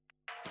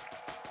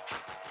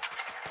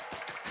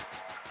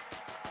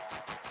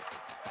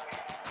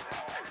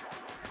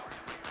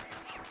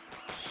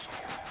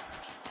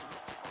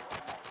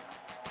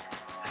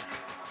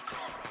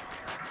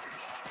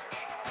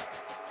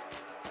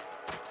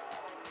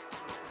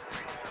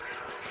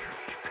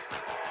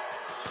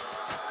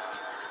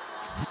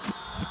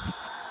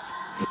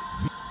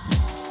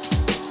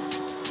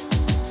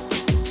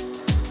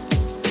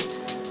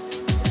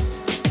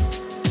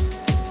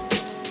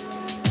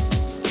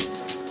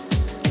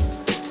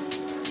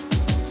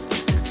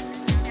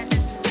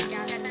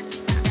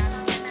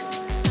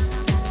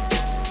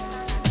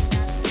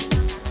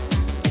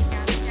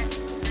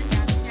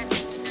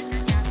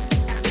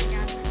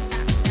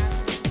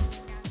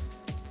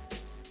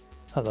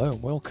Hello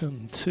and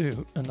welcome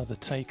to another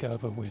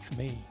Takeover with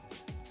me,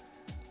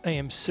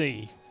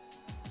 AMC,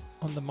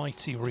 on the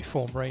mighty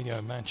Reform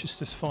Radio,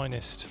 Manchester's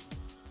finest.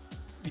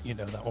 You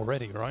know that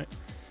already, right?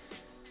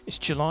 It's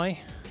July,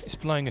 it's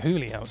blowing a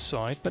hoolie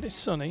outside, but it's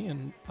sunny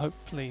and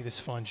hopefully this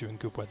finds you in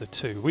good weather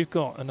too. We've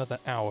got another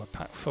hour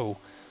packed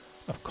full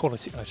of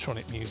quality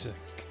electronic music,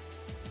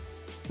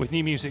 with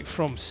new music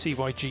from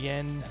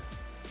CYGN,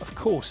 of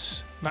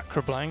course,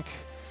 Macroblanc,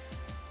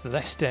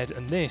 Less Dead,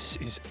 and this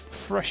is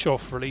fresh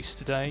off release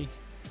today,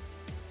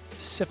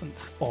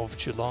 7th of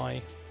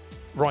July.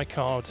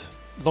 Rijkaard,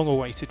 long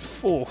awaited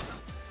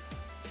 4th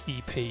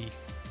EP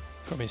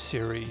from his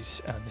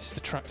series, and this is the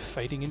track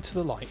Fading Into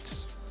the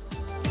Light.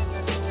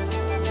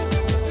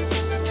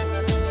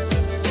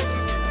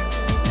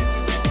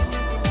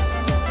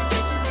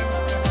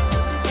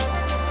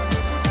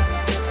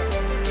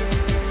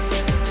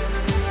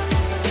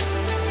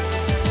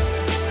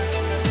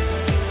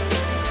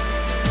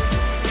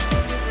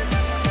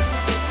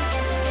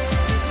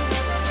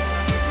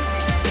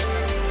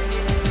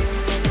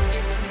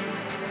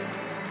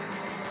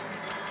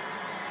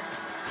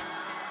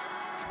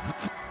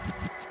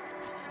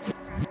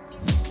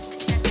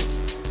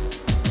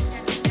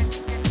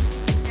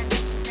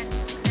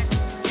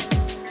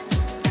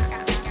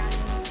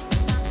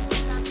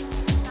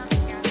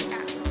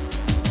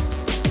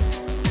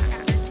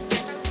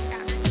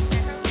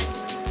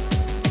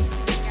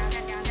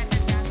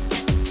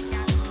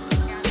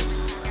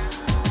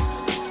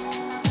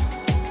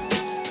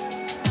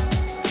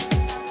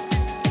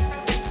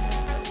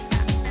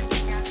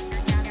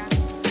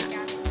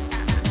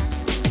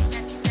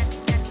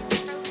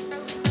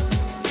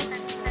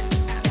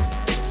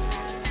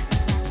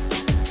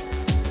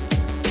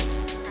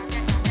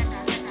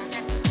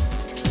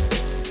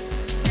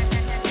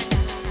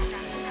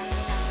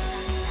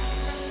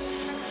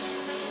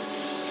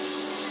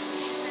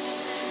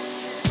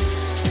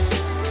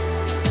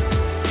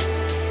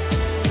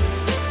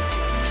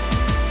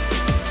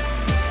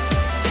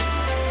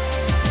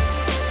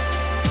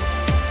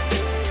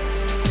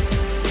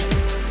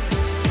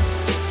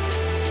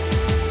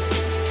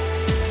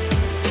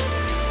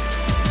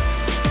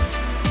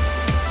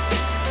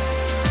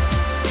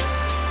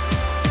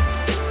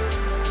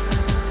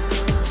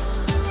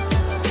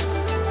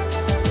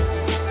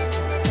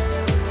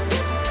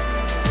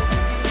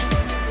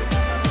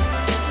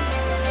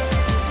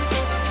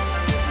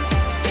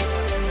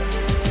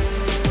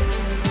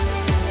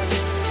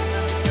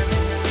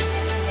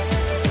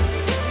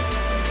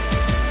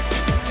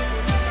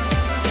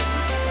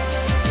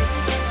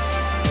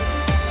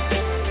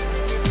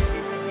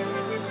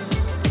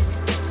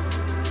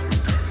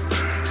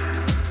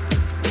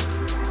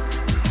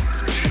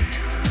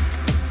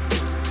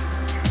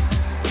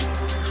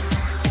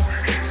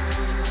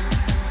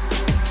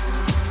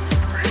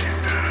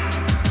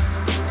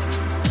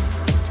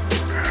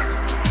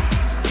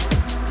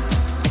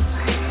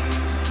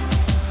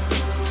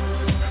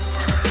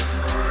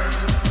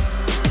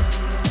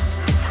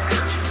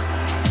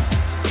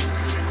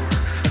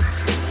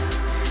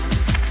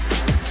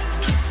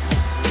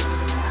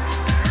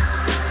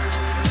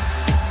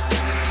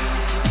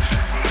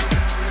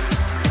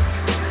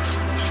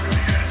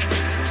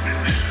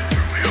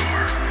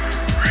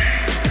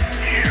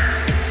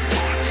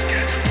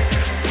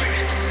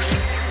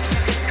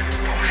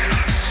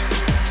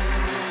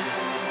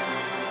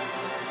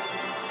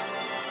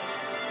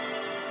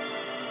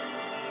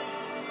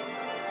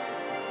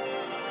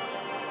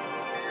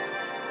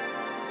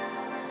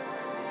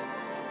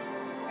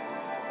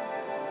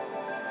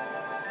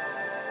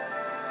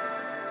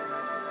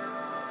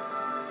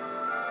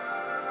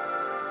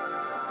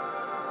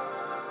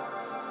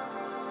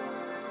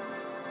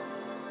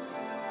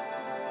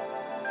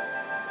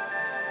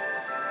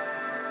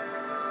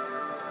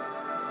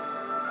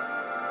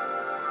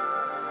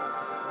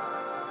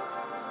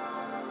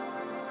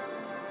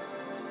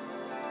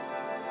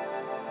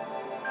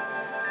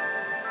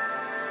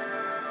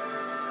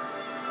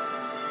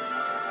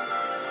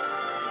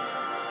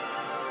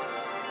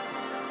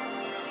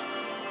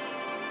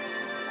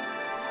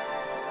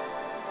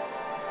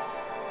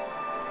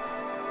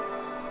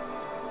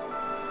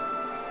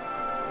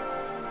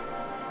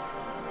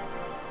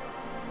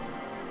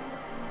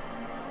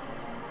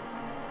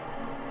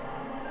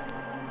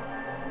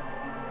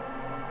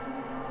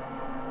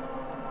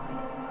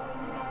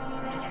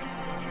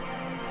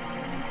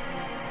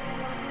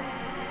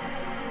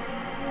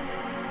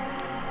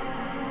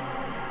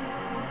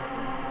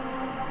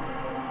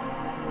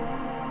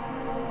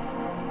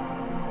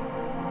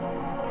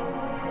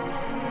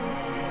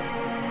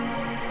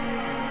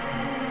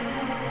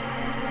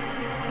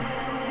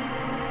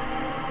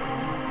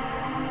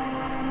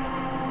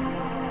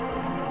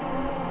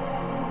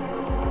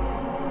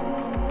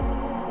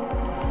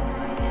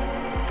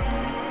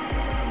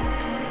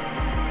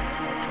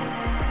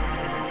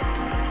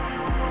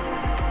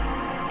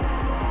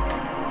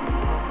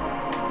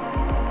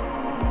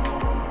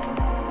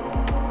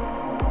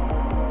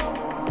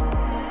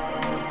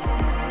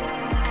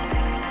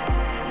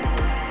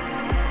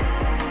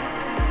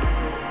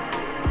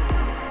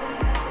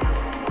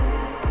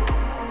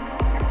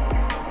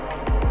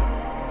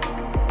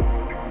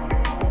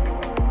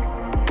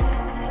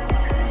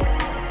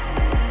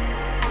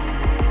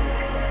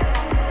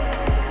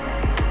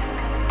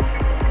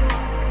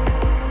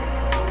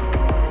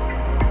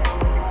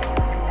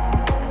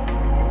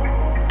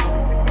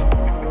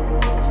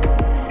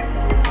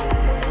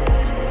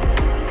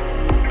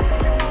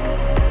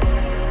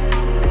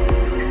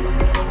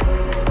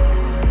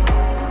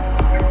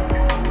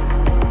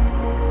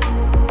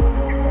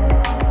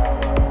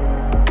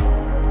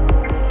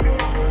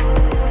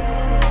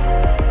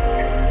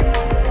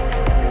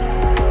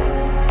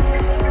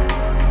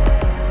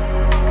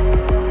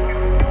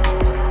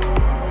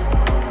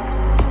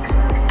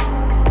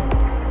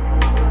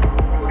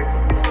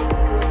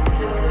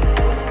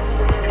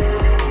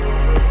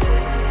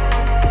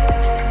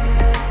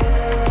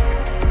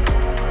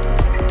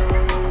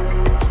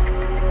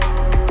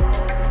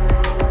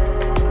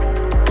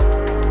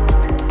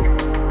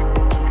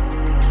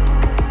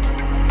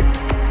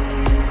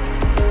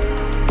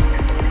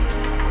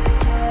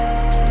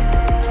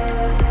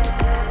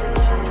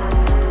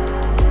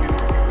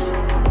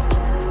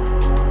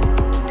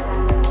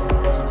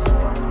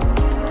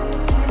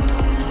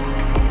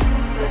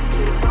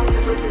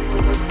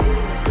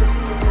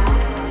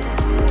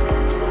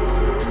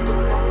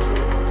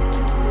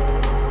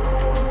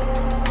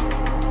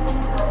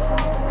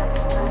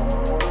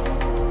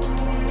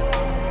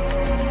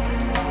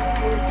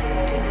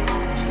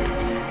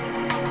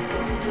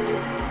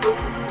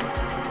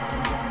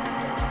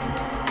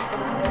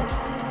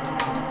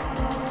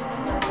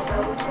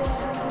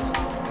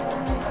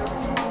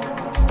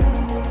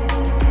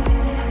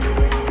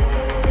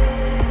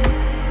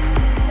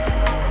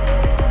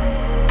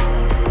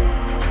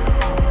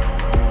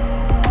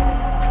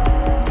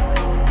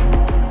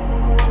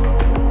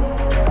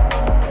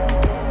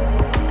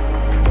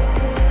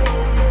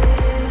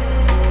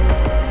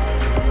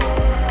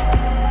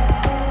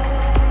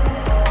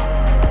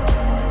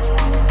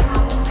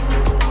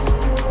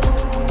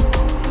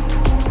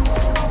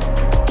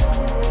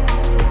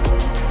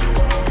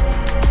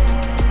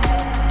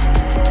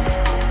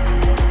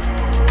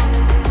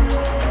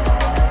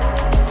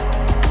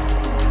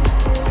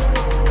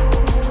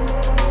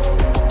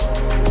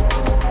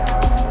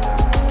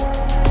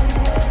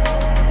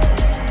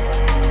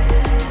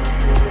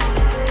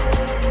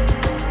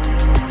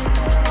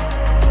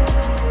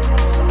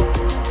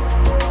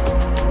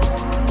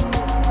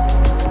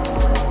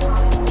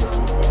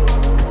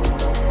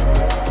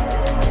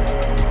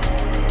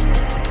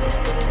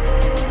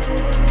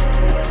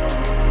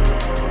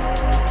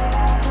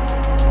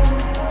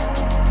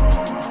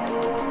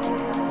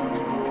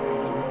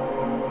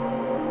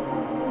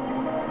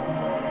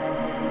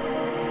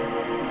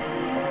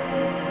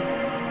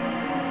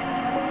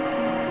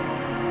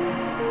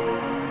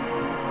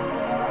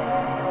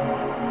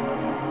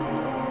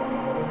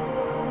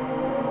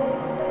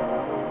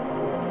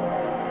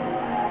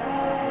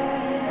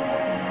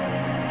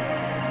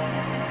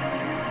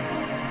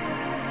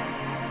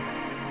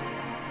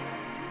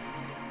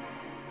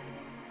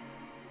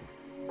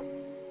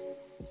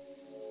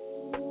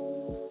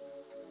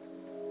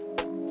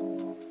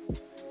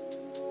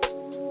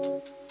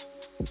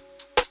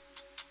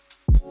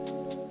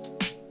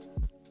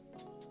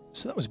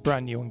 That was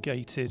brand new and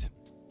gated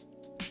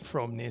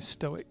from Near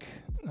Stoic.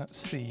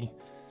 That's the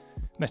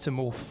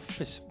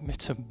Metamorphosis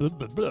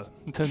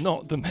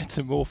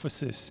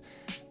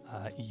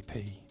EP,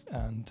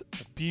 and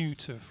a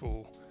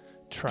beautiful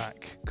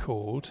track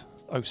called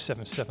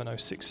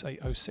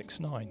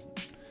 0770680069.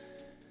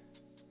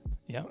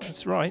 Yeah,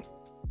 that's right.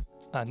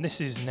 And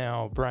this is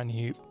now brand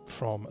new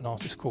from an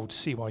artist called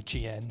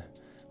CYGN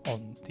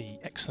on the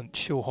excellent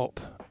Chill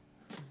Hop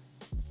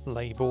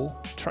label.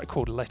 A track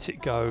called Let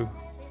It Go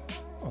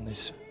on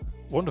this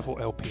wonderful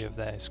LP of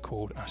theirs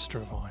called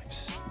Astro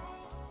Vibes.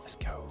 Let's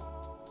go.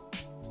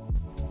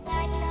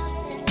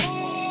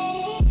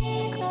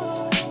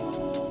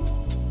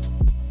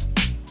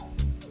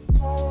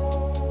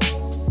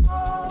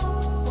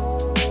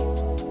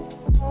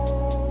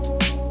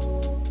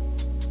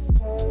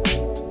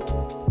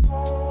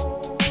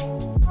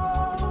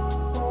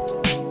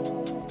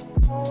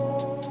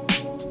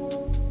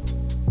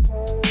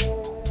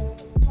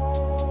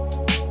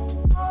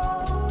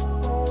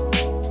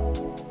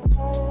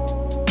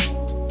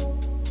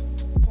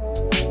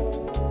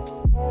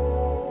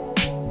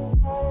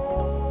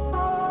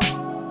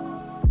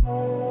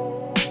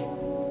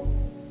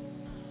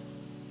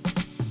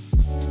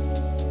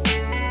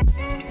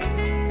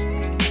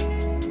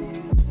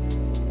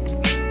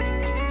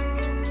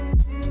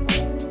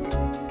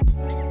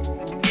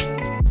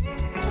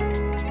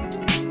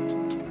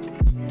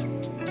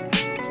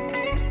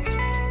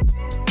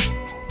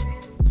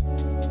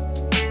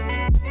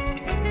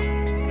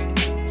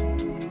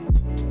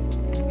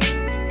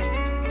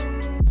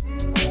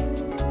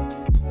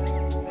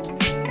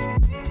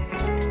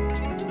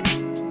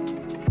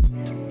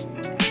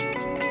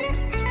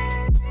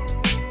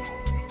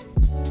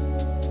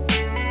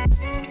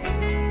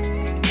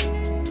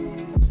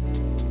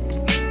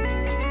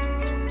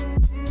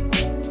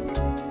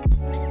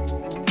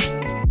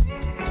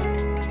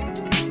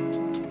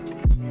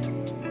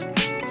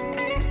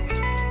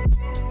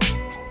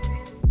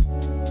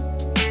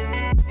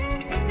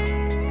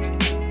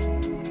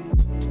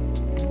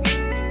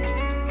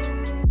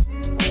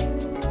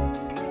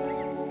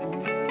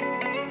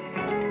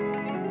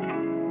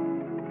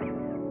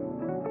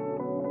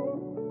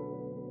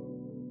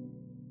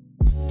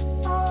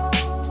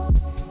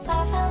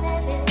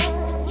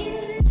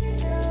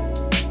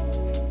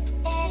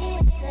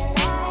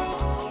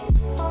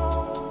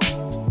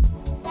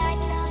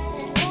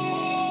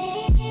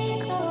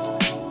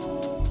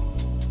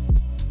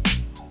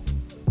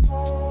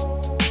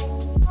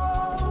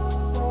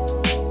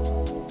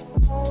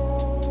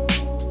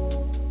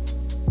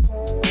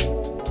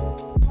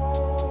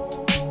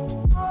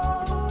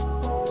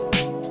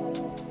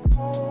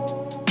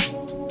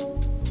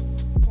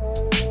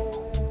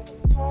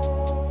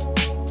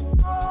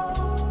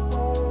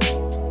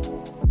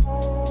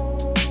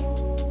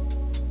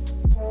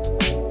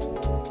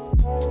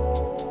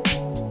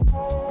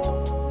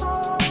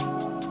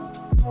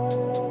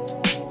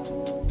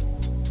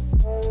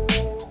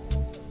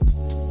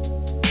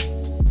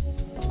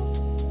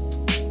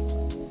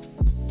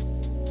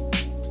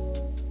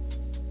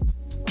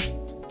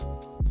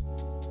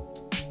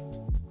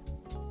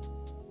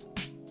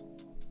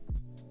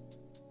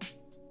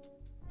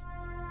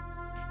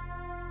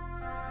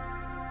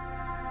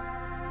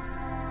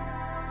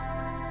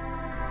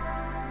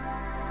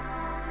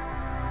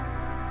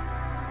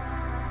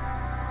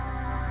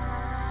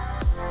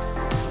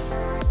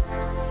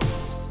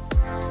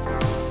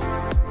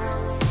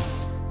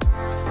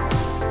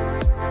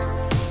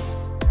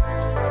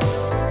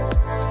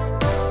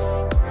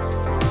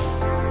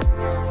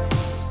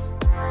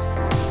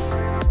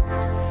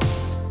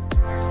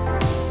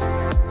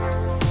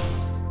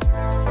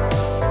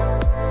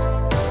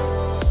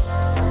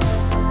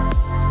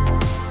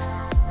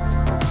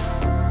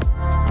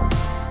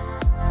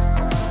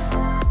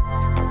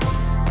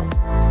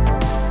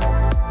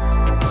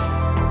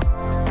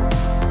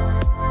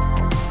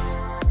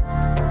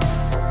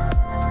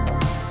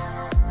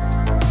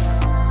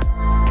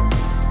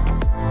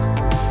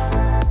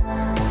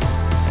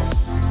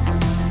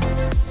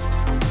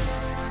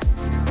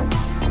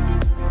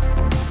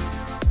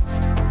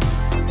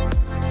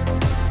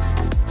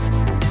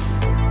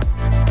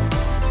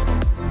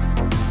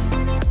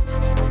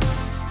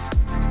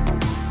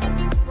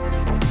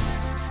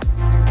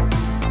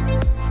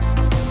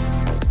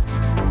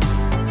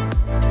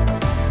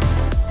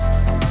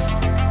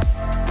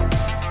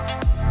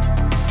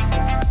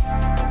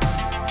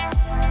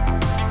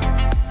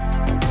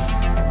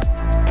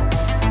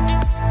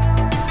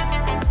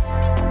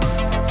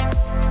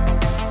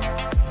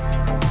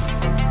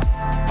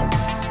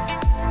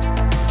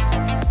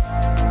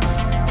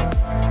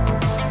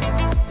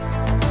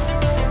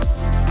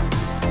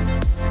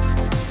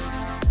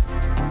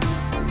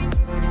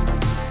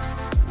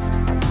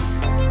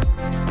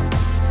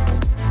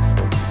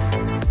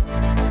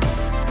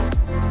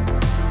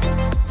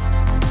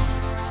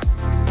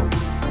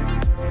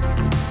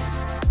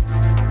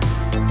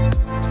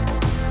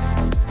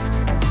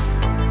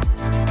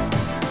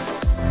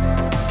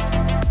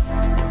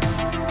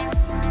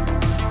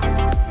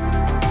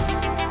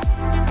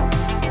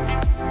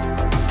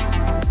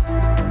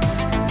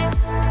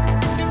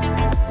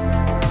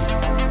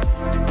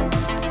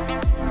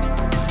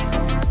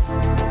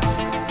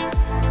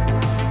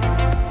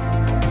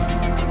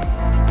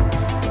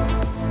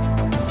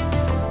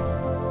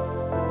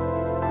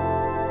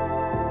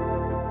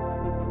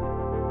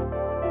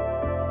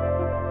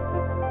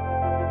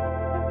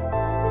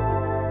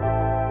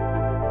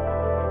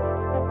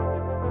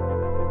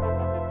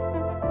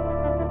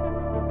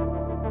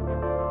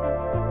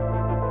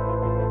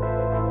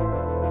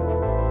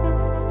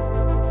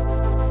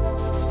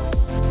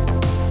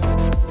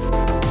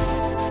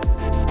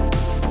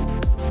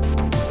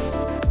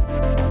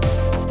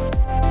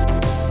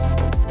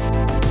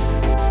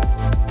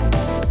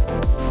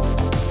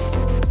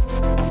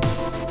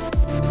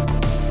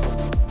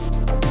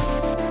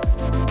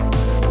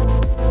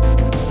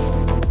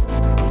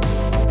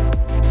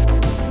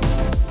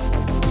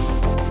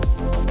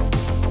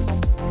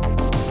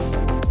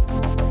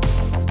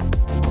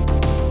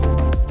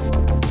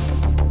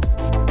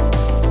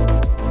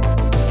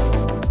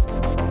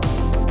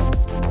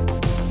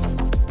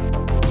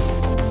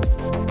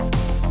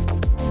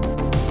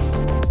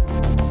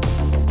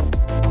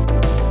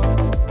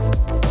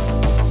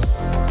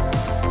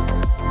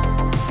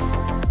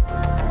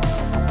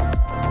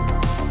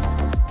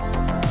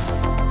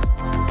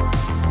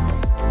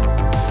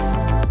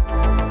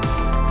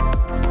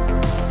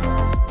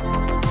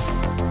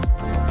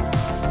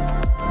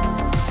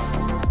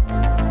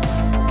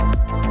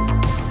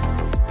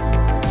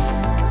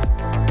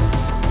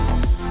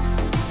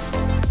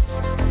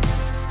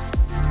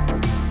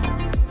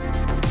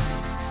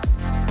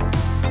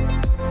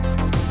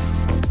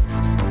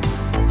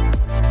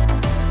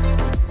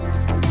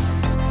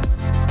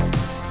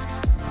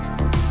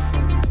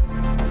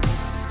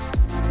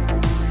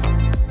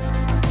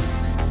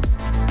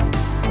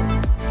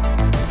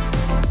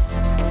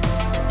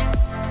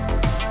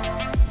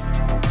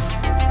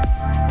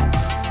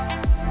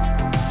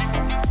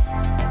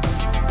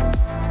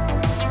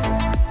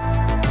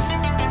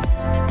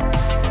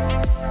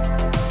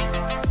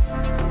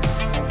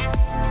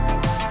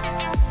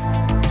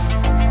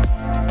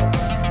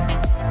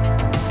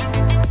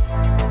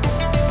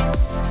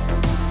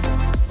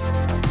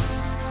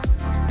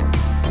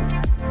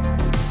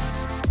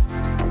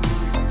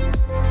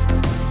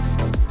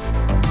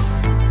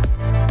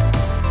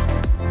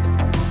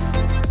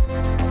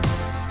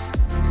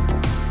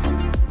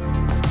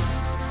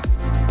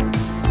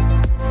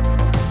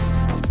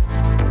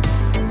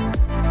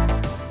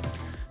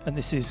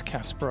 This is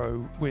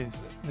Caspro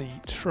with the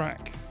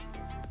track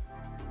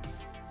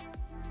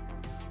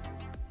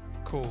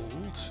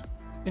called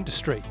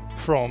Industry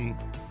from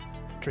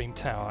Dream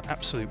Tower,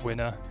 absolute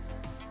winner.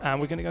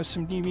 And we're going to go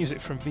some new music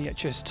from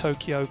VHS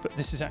Tokyo, but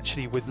this is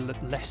actually with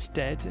Less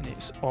Dead, and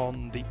it's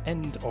on the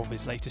end of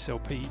his latest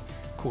LP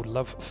called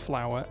Love,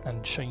 Flower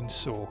and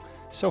Chainsaw.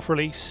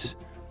 Self-release,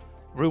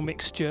 real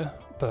mixture,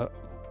 but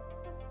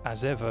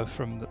as ever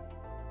from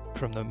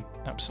them,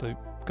 absolute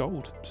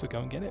gold. So go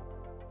and get it.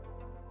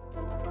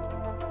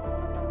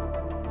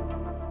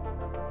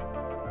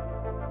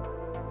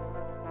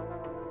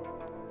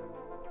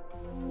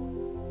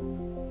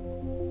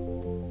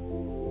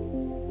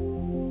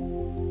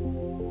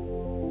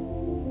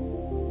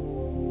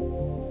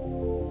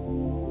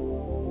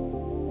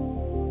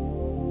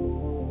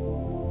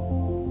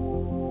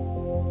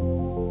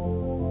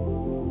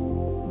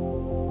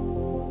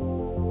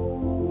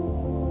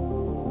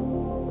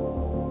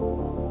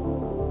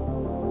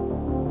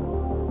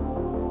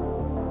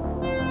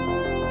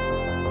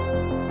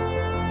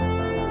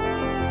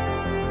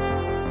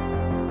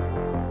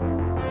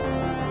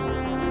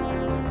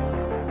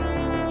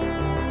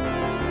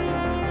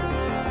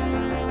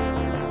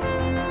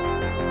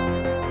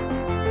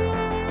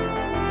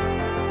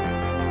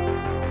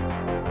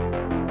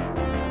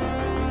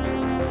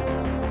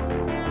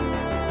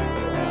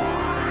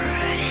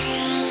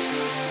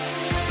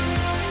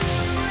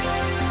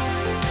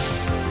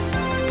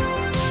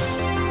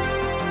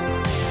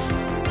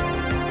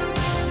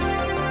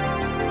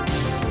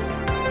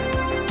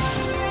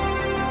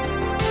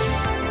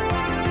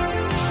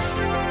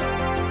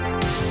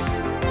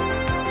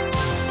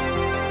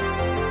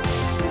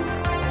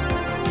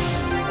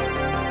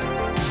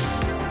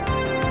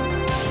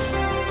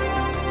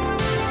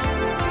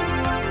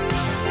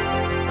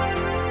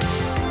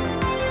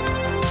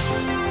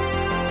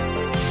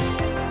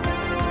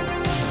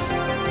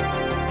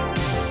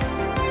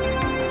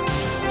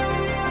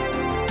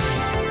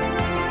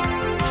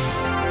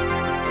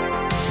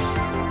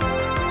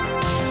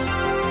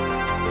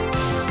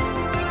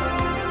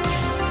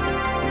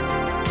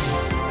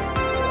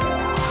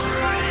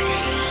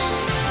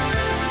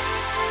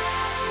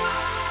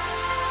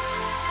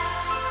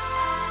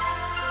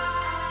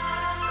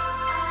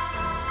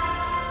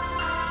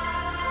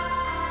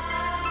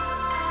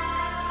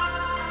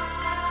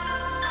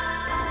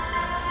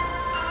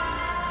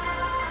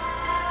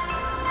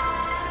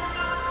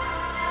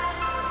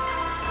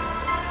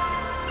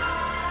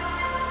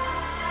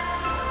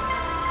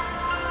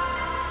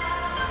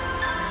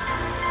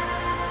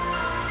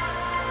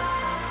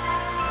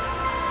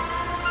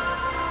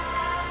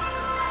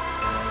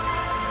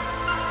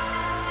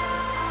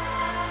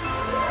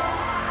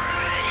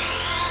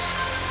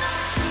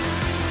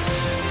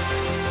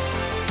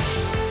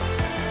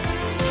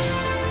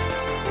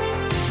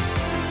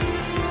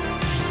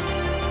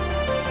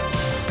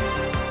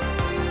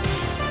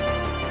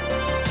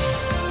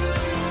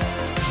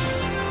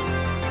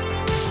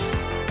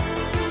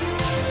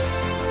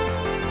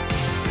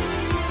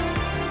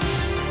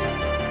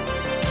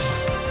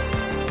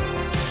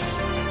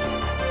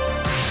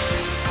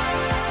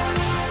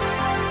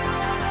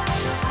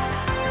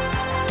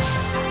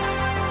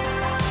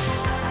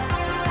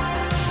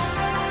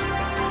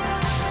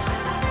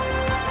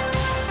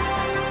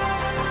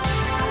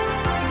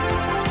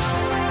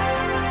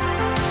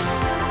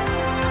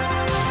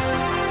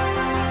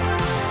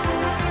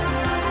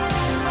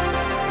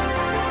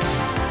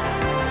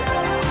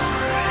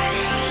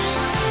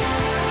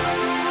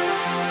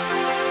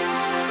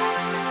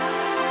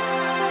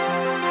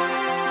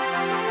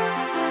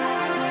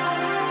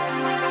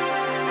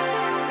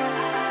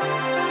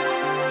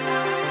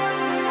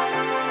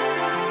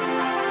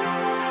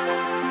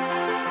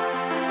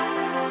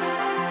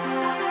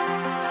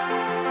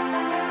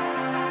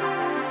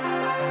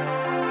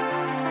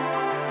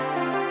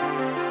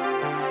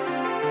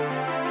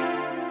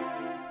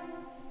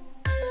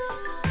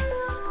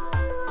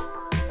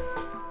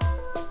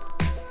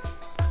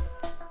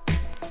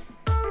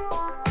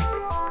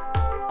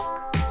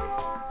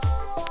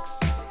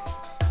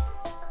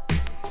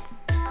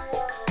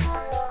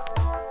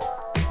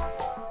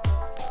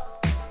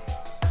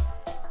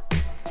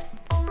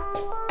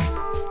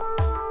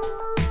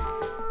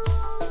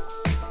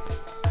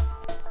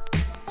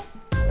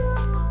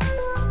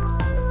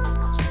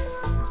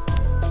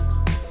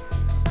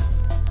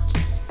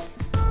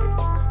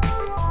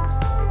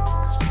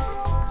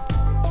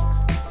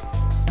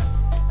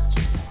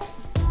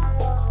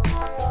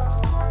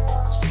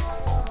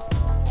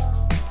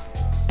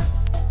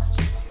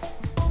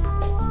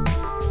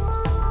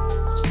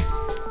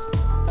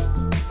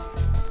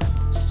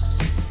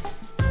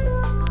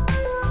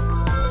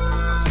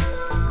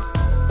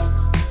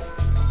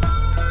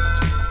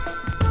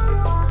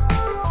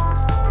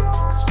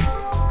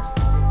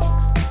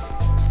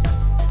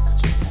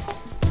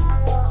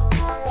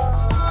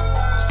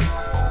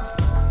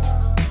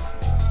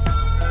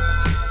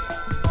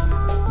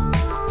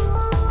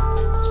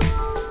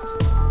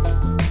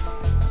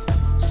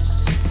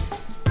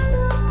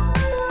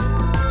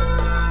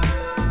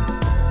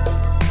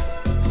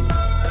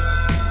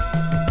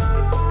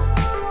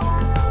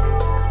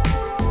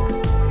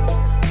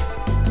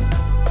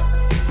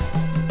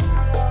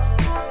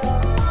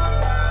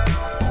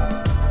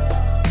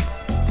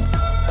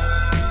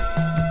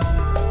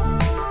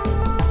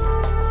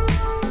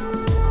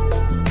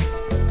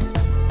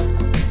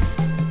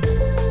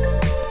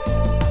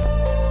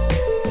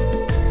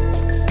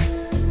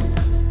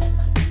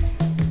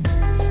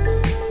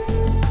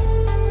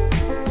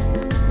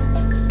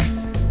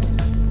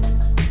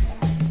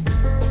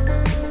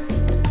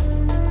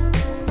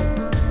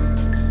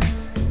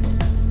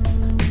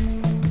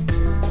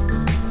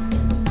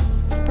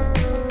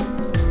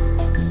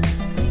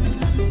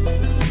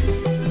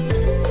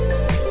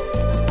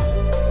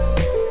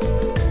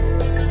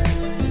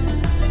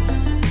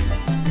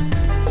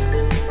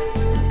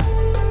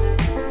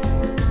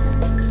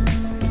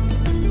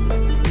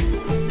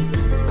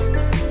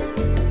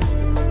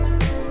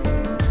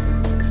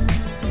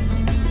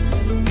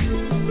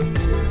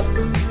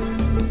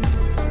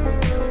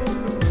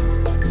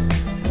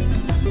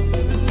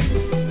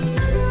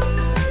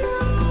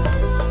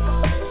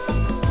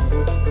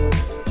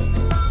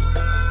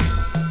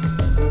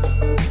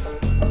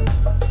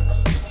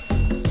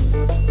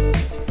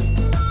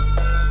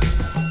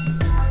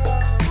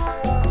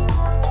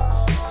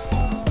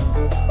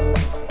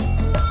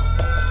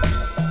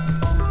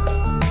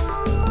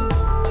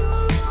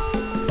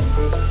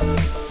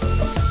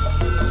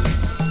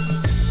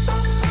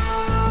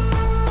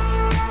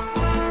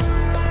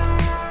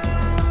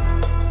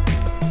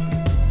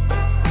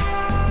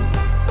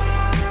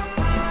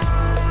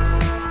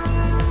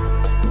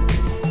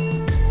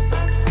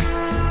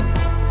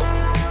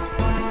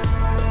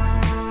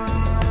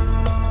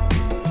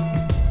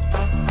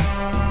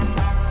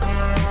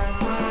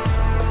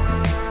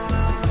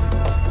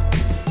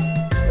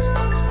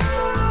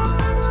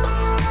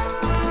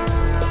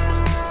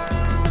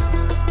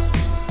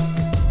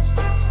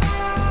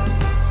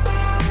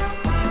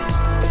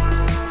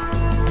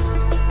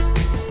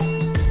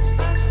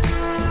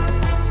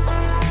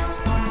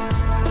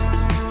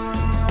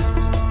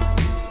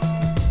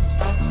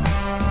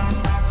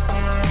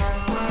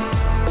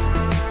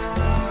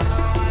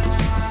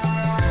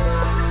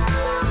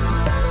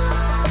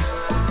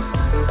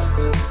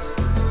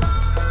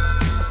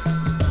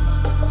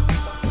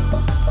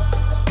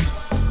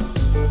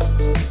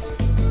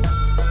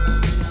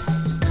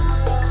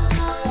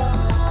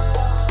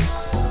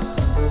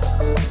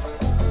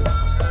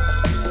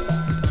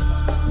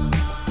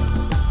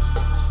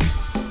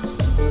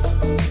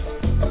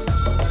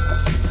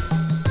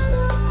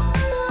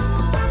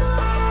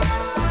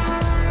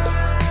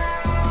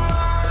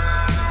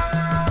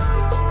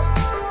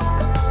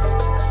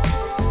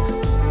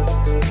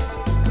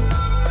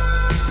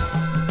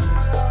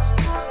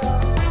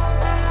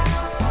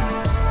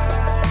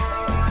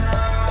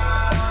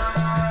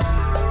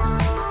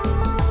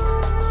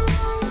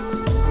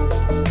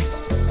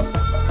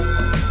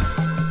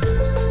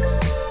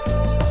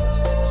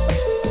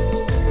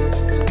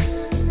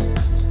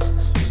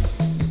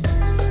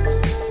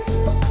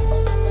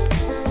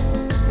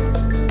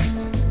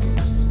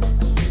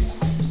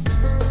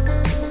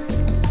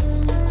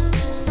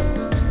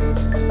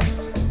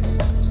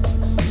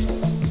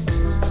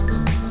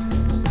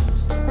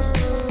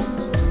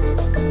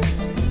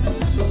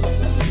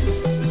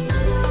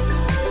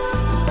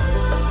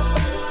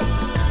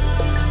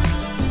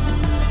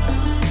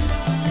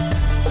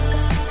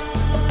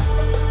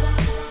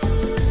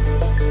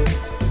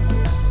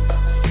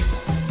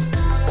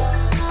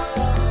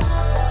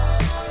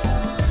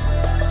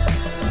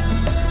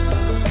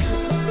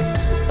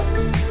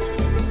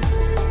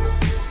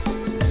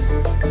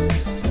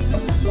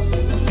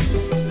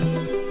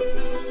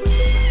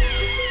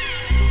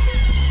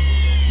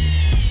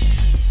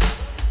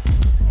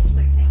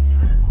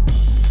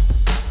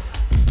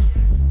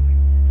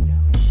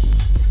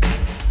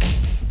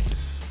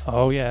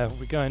 Oh yeah,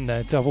 we're going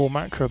there, double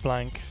macro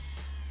blank.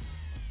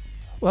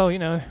 Well,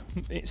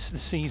 it's the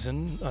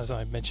season, as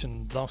I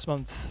mentioned last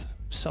month,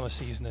 summer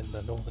season in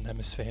the Northern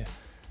Hemisphere.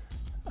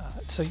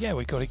 So yeah,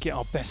 we've got to get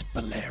our best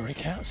Balearic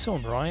hats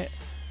on, right?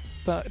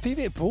 But it'd be a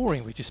bit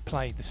boring, we just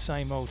played the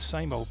same old,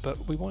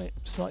 but we want it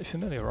slightly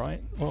familiar,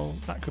 right? Well,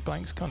 macro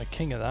blank's kind of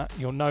king of that.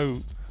 You'll know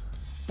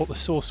what the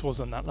source was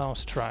on that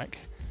last track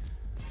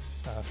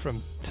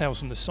from Tales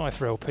from the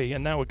Cypher LP,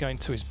 and now we're going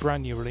to his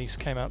brand new release,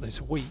 came out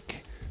this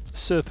week,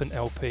 Serpent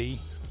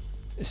LP.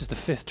 This is the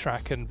 5th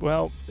track, and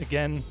well,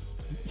 again,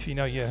 if you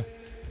know your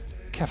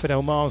Cafe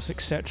Del Mars,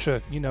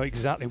 etc., you know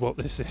exactly what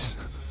this is.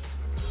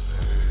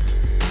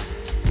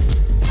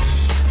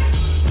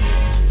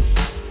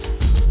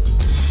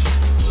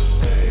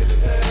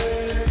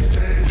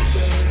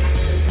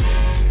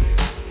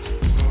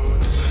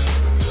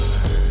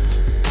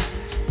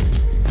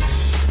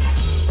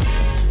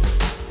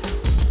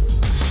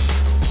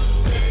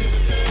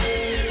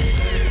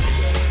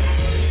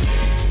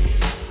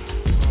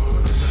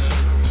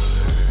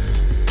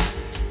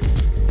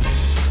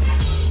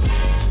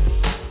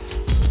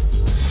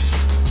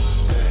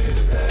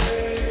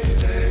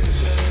 Day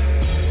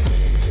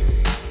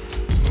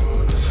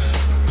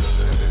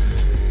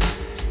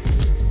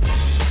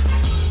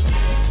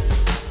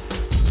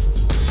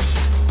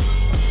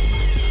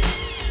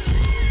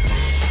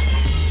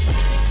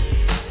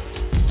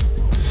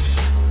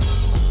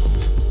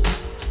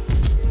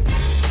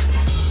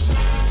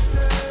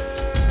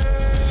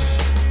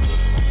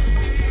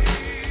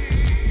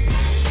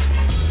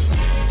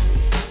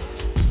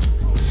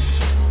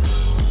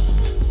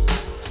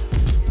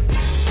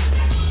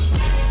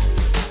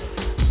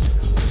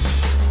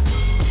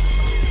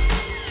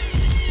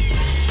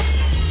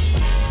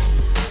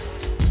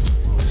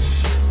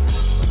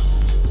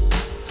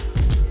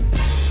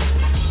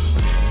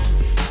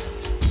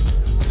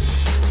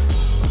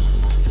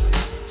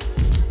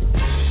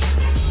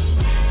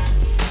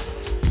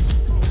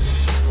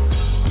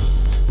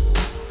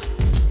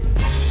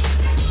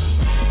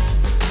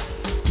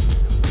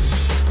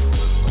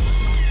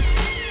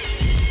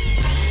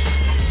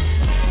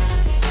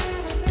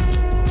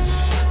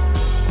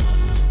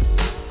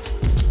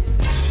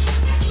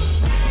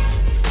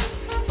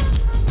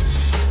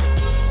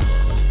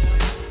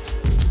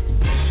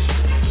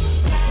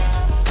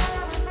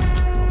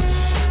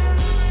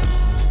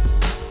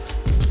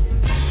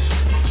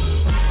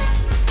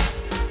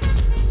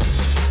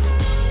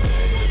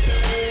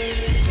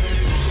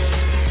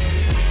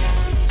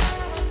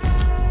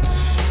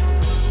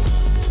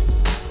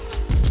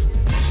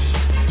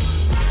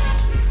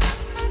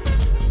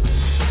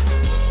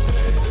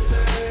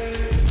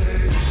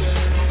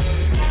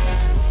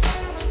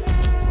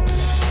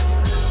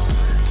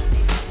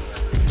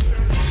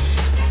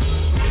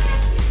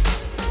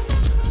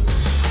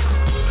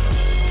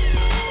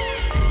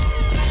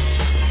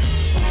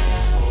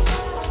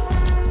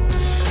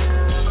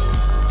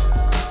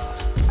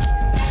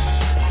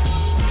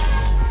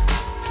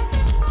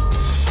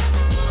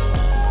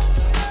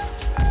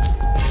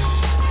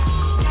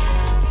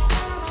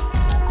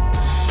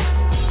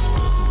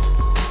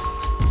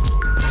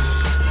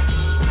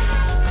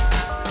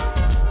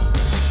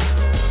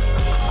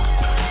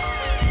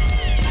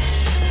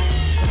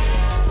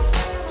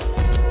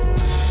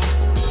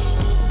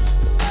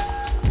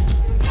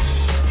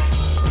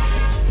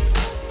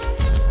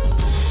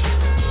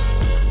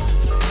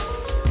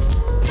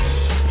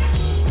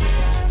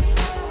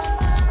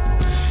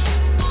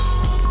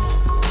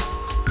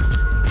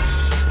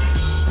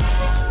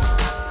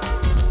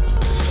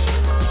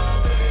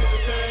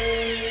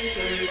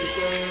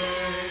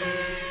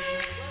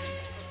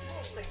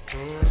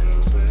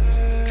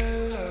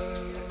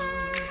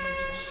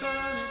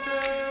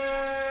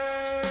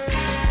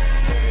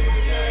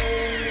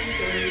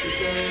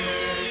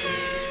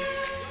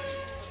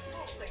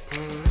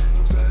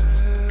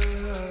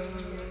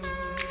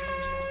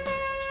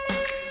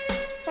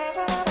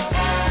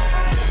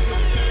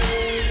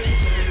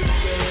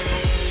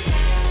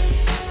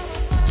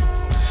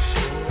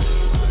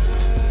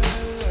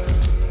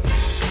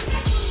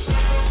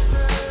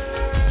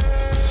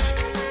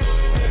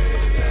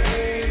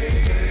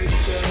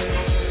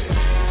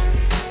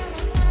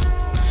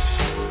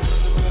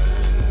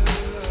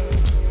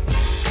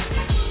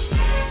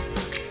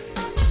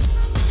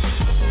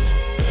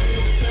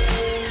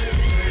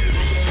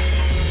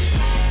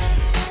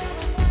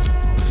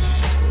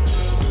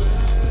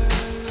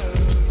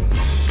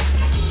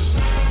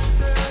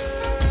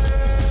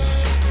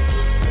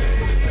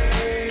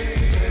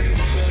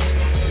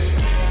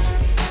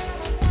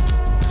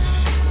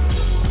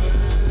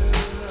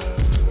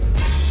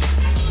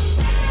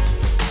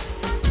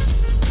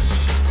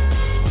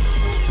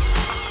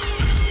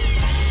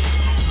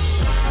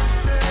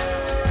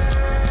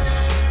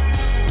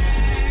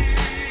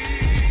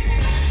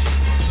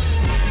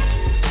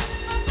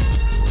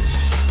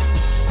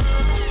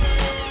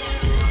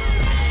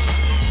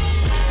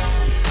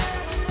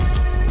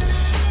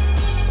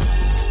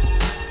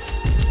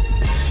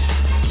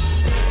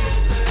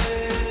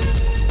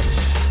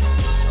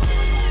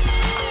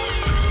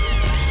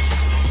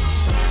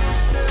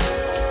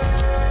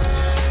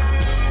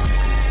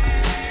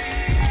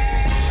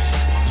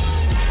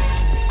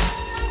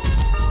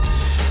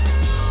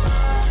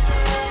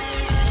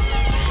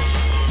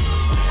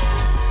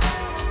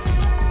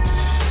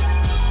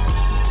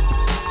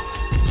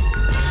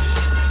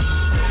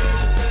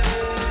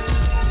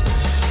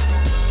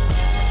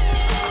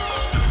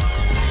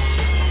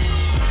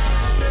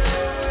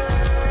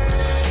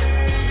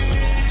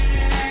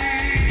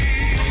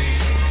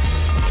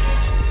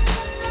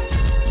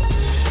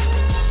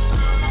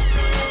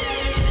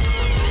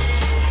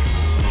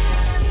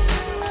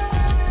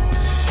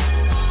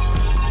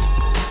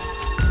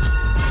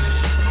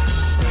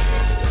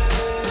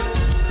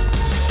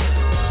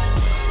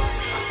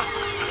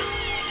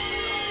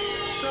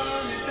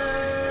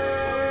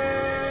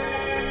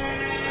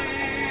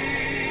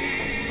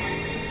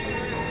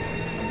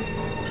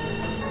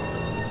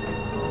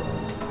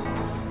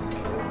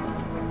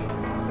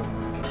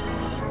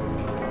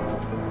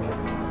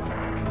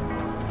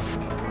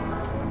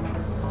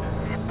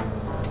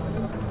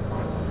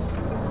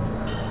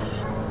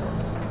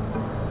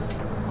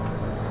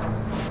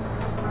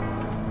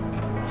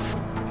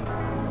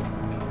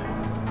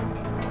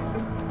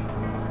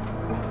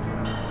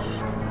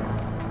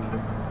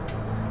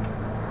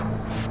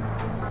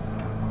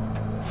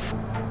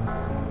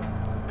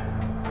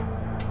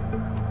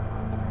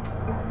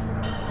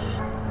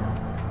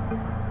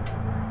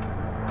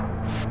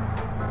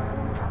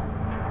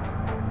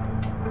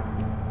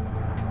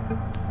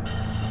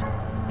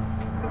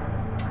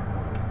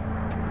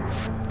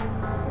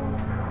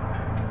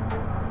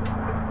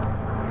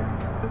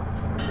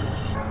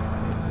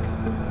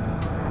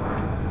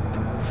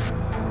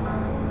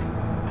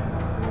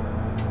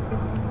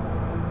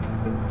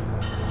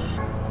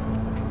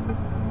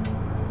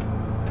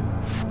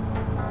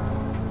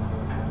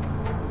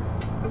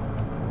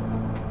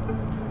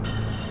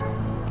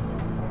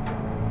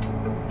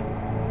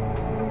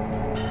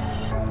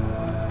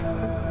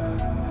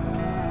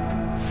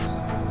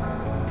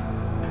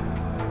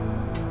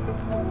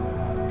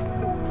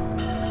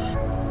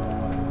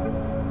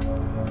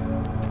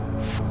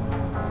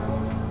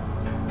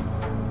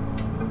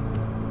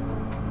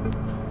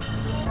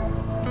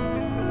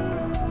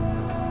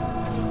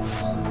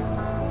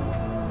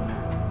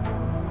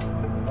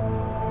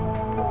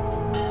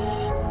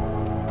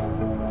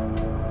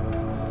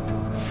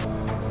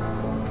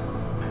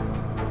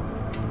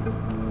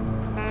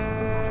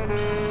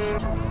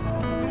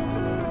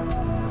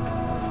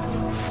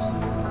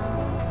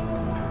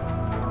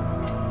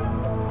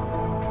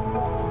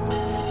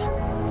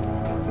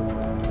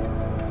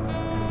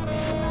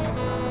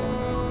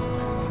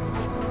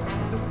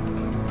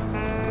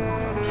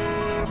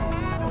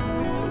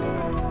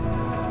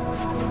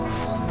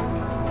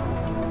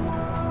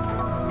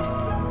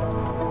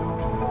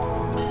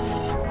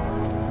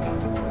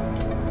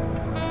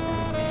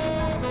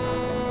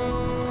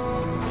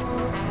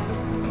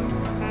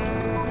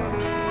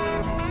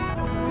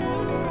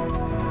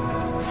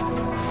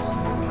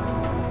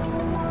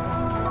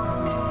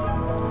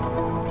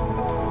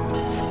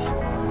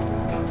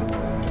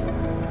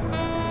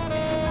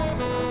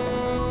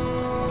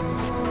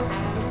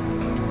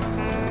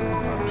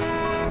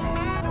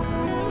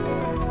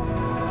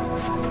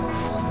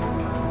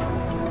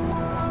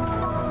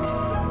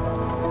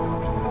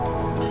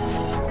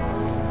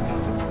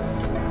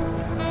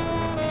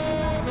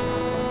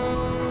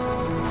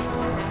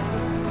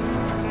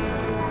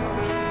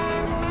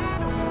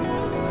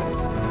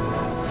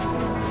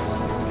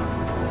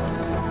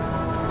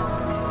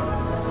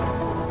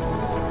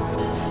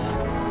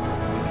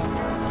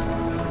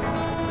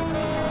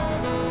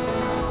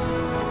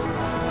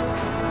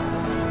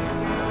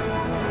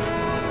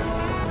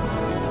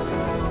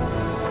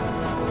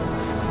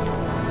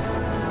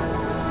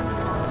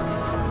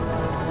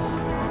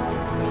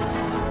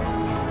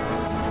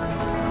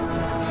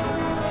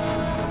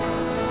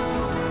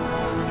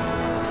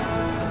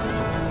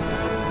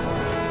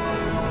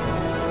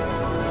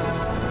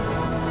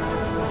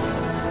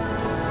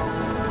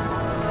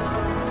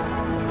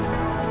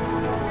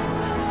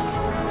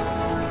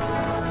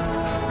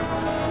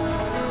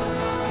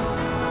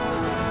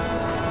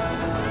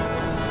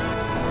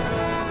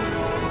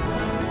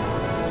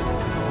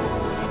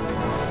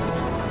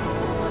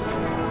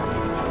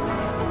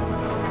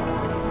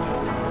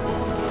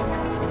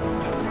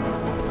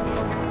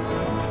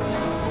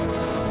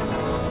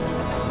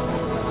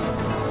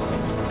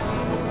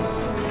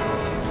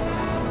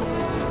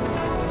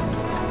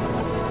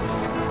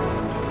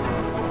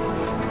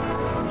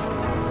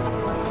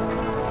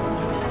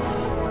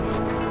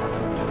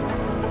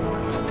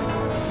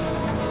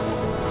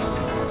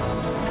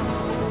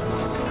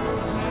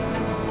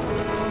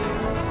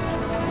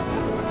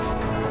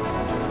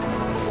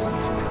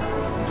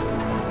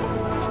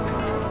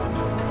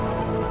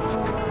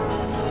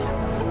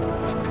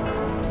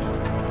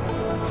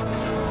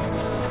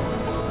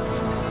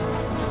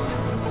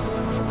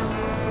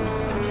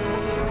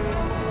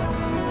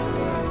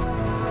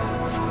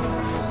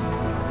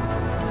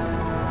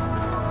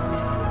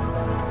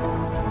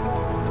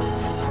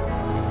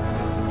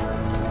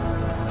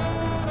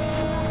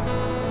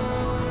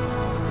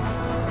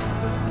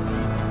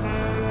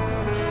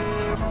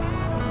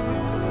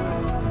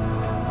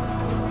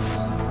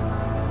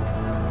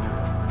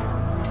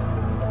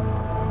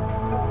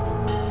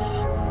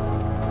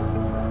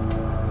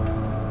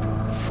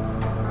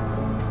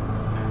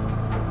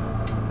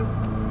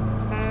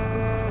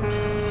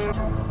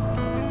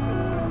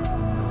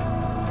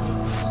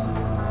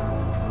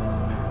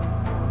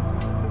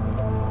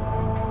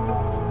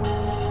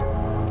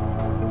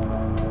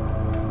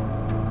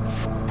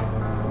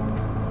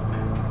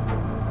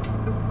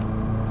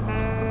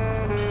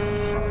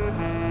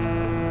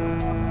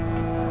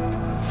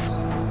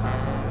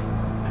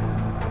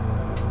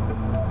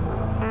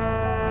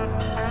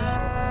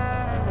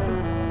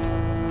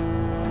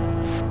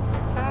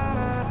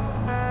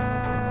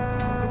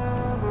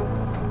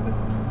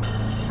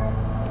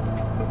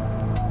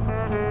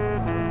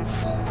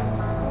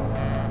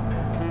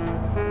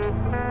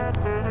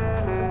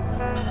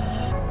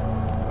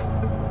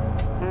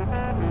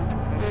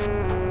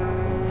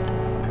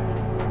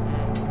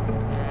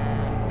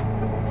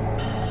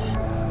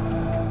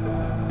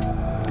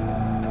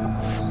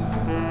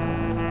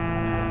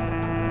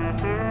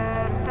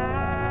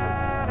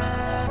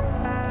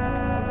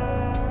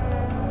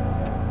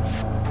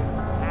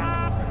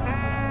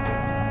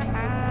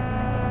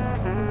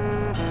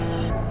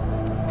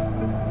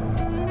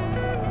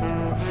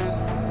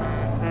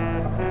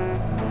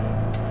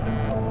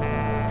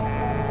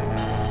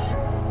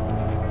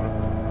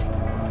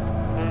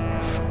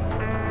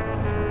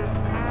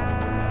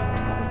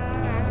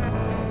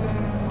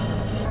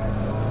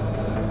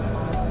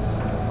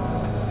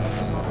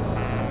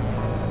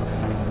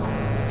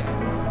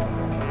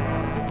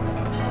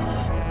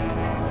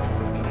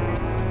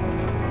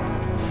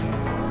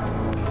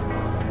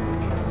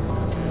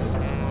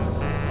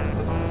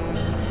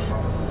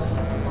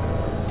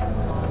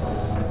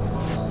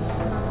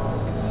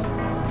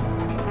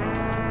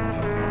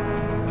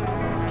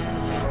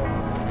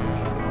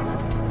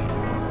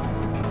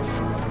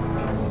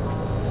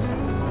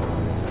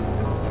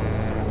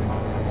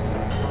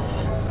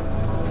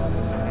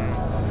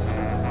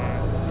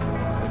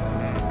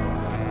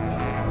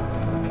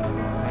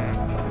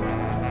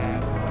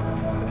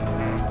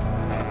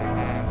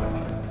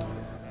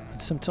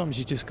sometimes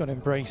you just got to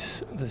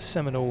embrace the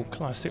seminal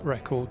classic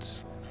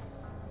records.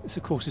 This,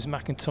 of course, is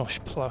Macintosh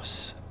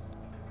Plus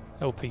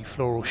LP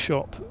Floral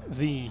Shop,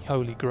 the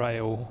holy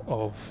grail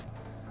of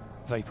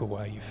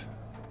vaporwave.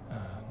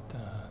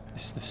 And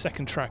this is the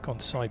second track on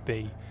side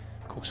B,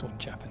 of course, all in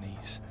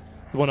Japanese.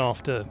 The one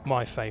after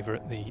my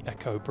favourite, the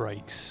Echo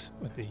Breaks,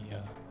 with the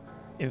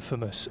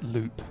infamous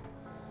loop.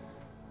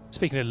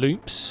 Speaking of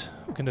loops,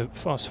 we're going to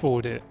fast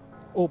forward it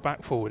or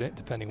back forward it,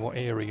 depending what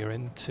era you're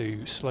in,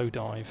 to Slow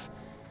Dive,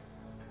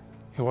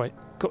 who I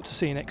got to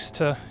see in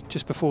Exeter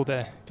just before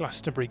their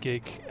Glastonbury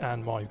gig,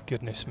 and my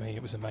goodness me,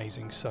 it was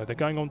amazing. So they're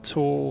going on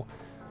tour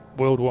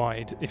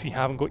worldwide. If you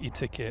haven't got your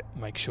ticket,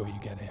 make sure you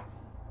get it.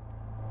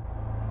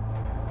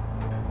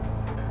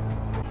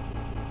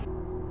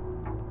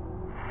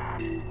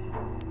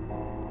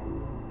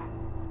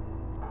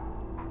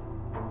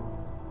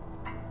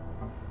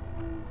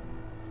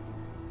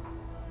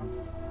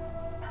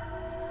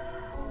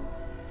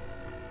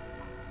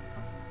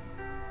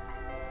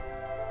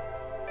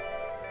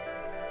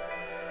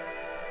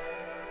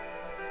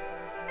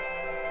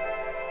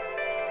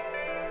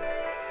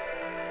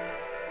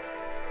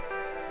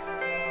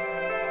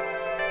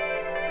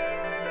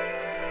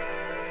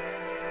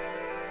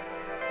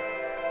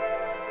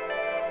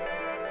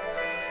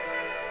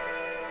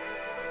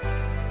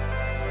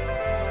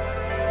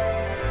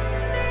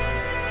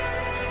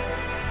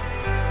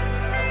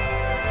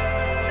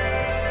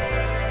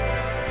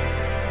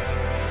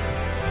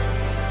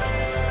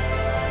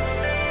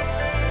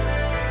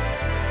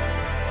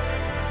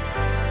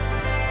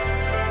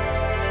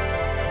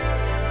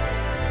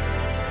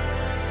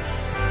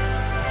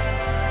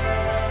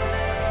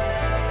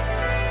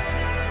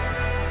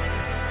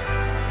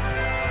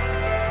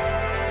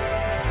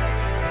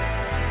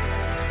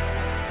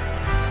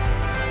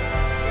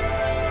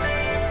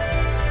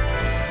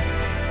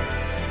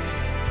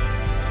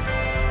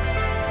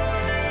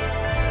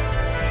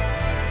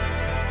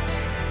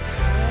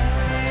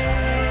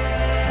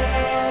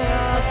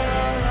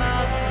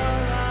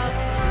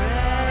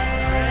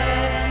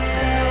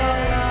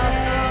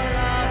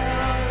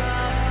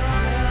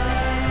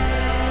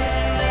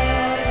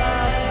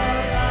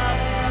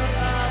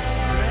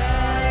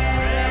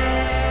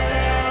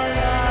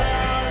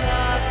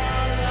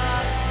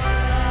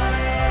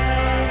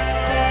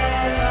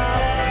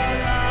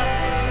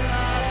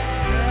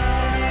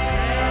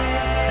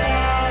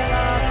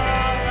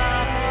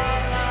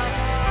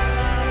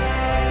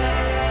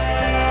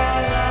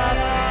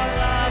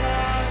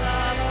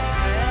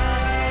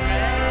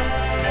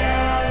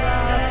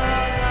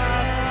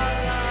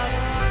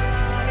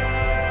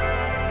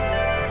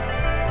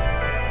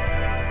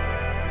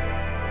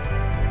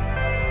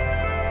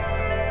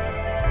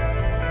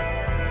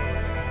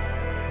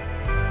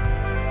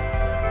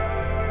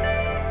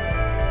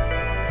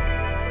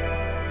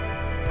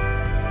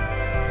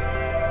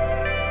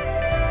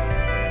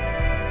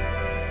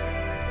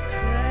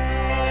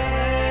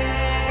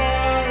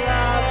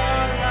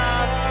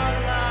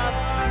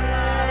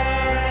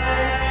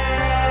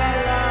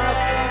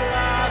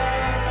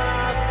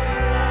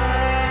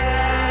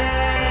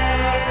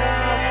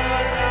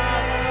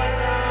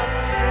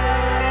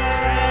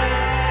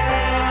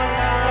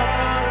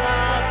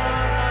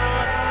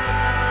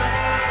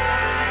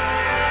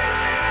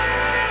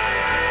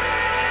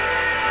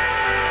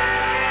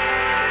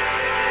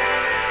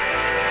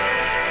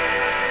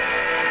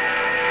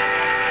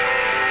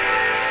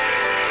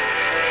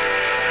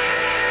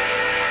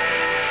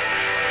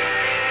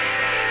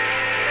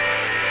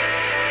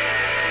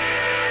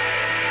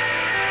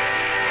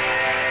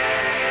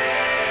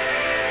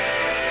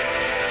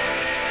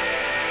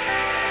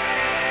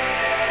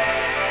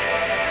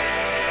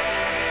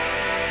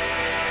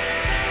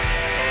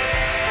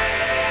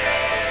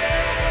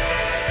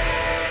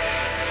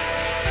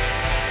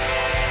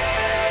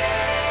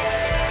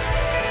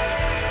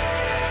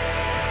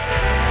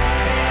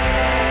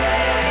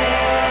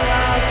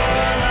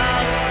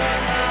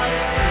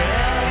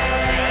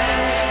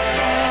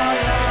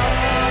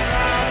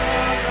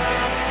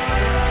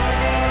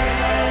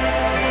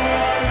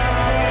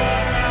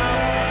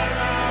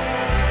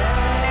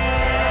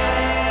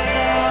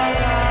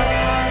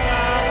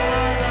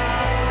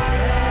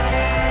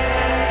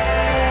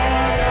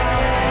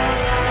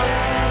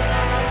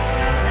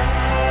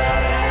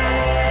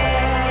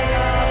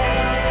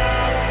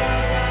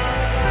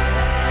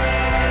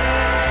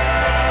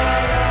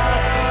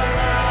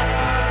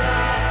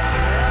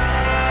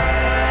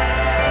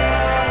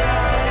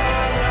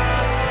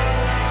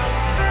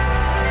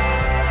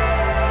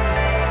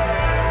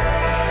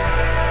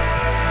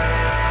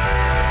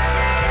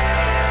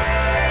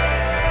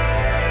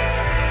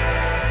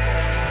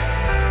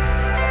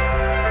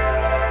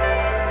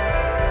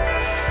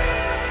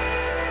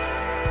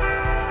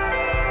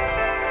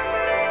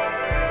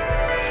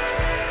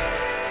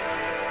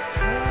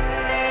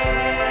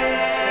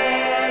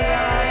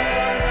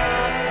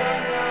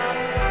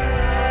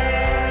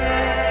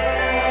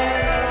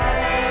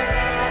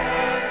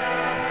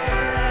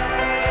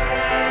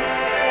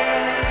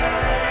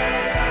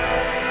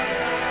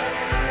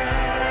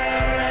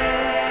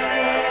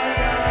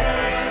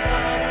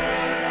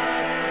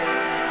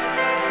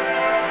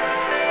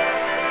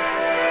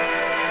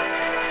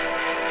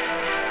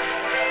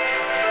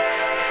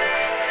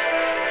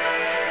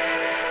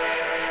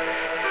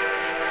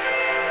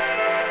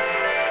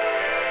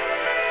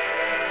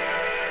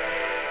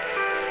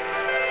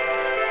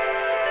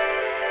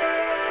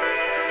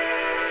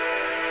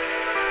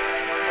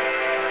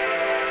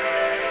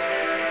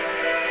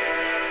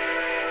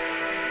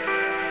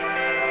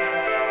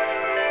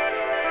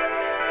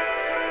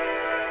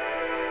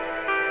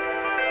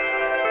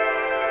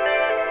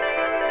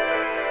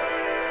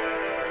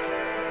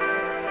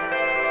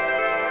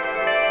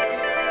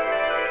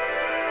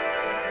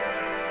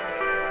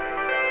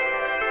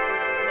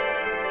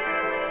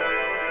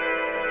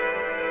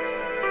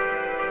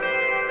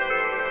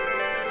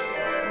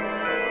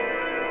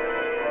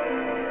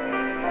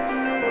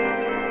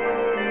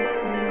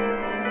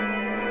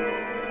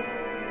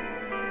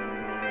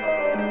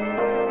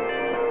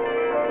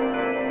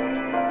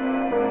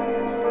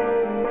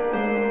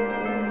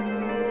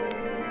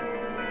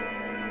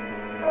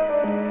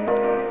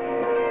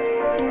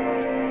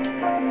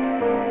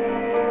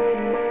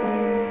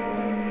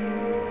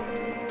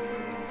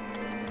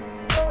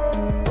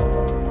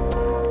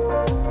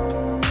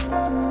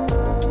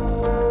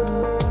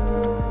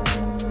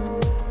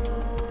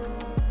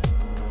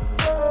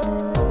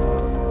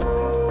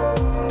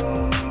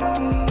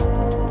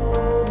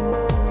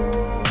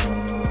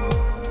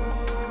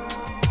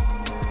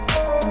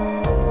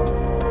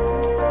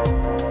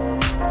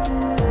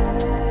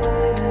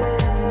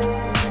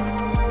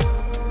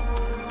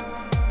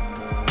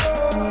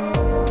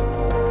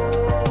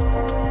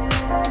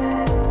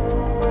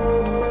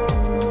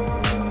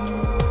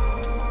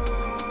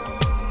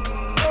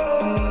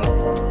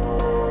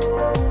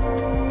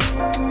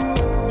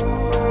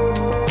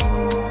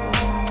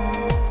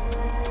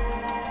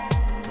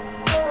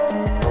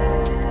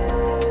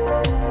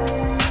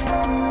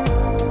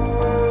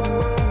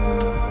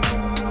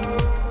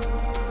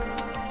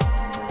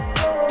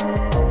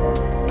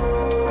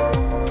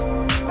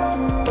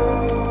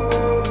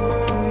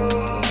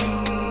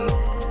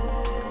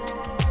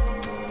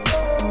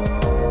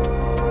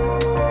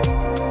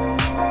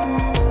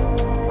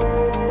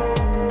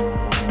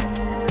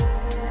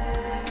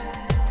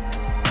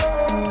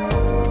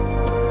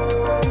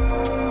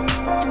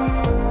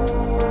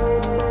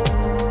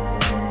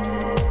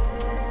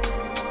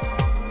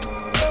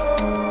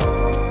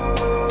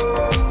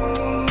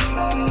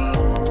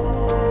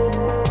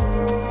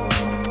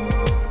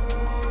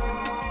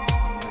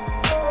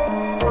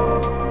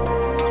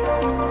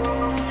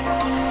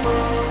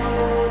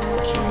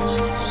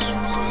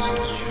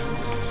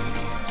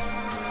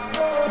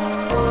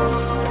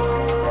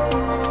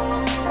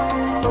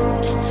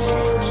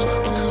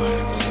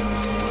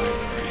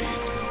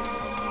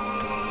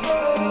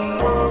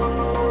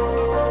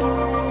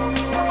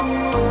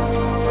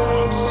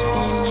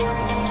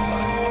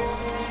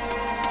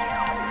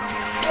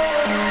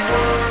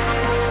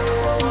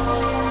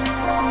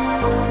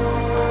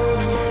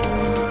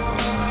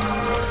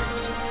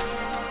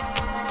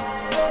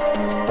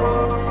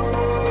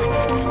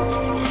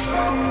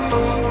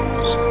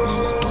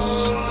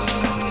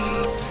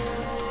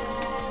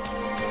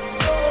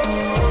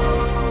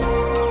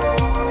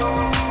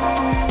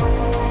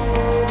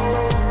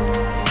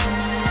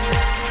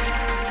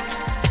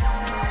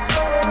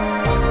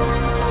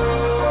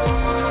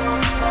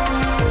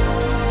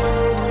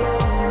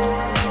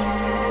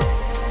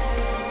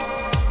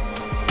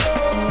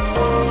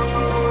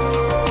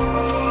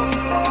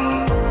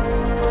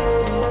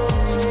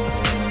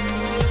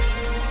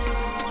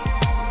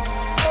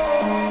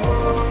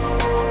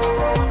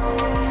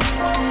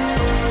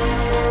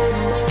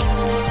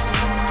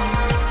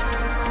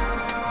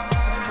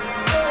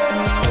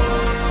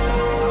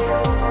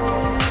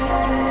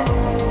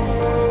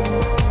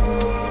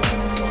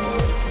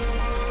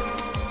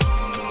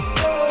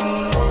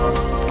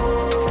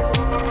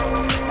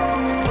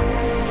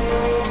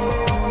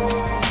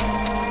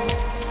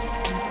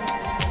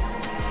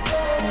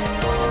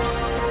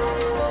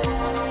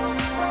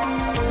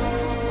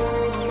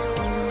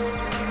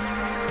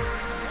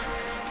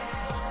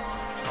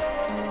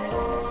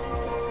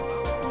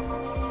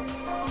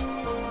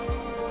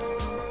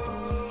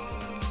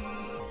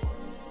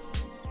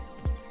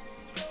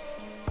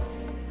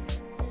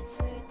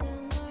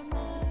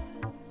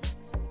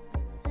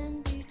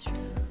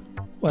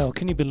 Well,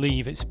 can you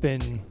believe it's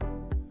been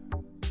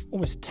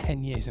almost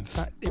 10 years? In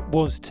fact, it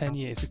was 10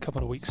 years a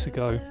couple of weeks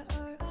ago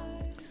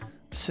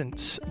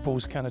since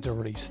Balls Canada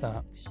released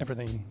that.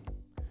 Everything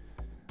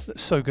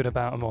that's so good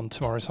about them on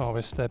Tomorrow's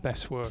Harvest, their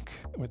best work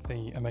with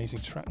the amazing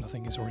track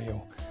Nothing Is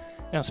Real.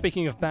 Now,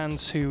 speaking of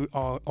bands who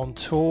are on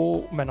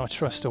tour, Men I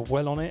Trust are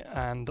well on it,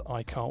 and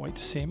I can't wait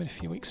to see them in a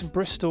few weeks in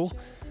Bristol.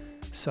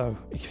 So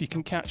if you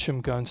can catch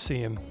them, go and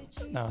see them.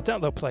 Now, I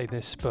doubt they'll play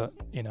this, but,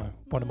 you know,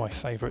 one of my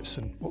favourites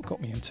and what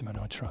got me into Men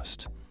I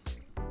Trust.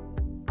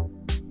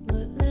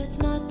 But let's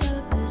not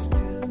talk this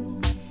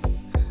through.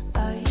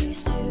 I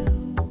used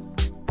to,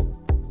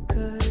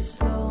 'cause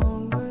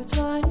long words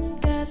widen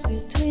gaps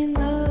between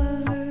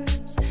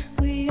lovers.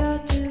 We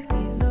ought to be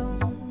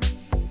alone.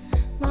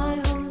 My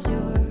home's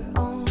your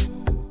own.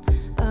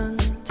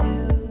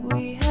 Until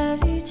we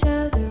have each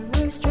other,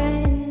 we're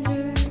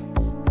strangers.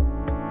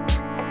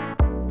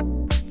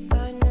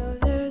 I know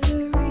there's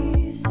a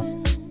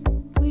reason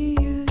we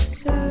use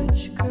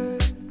such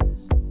curves.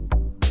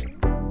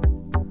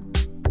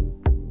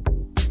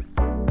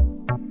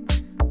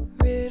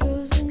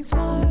 Riddles and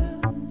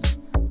smiles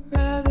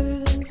rather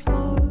than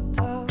small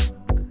talk.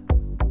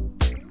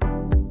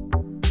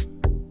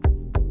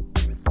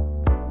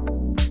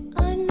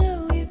 I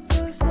know we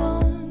both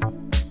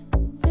want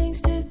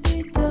things to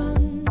be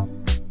done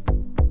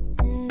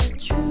in a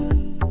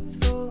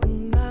truthful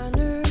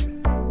manner.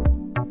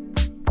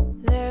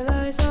 There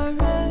lies our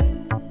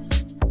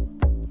rest,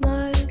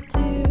 my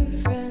dear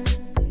friend.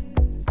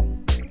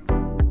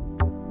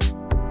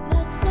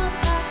 Let's not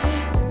talk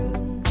this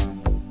through.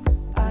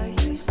 I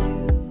used to,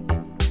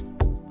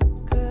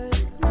 'cause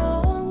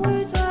long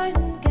words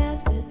widen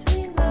gaps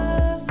between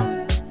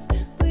lovers.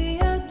 We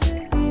ought to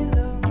be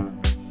alone.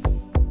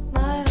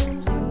 My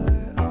home's your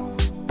own.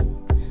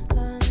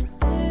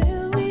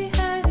 Until we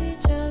have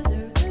each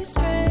other, we're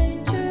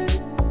strangers.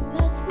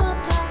 Let's not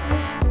talk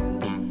this through.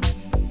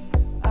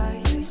 I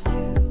used to,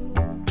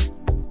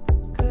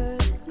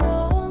 'cause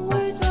long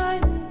words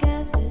widen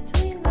gaps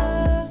between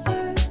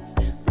lovers.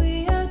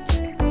 We ought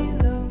to be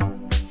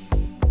alone.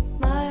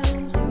 My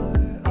home's your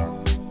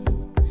own.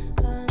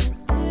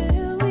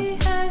 Until we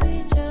have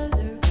each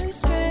other, we're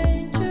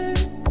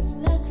strangers.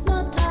 Let's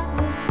not talk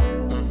this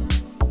through.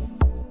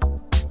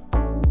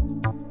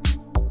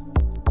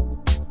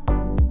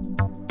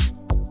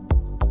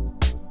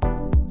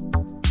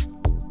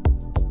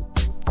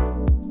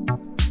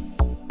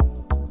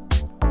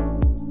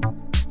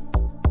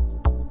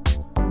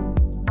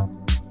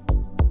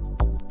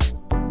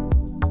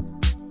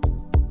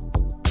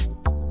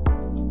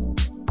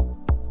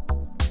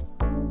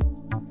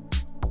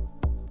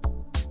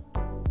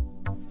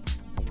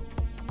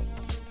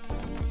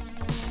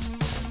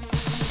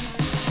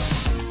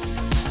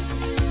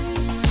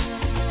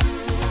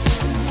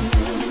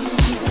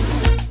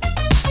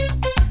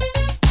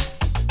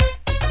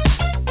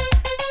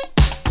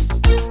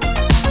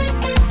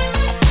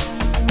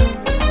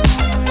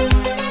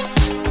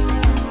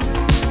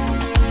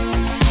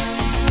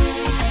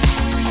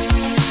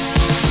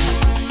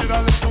 Should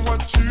I listen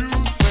what you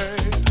say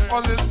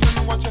or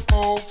listen what your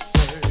folks say?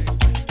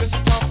 It's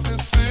a tough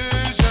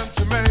decision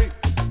to make.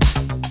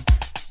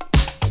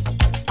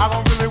 I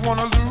don't really want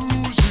to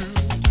lose you,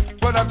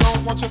 but I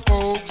don't want your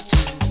folks to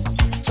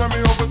turn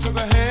me over to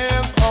the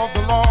hands of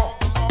the law.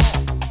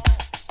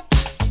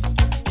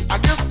 I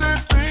guess they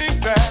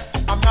think that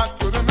I'm not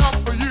good enough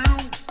for you.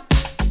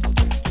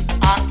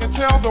 I can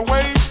tell the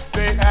way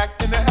they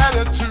act in their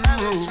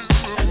attitudes.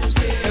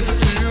 As the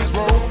tears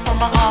roll from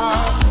my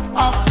eyes,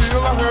 I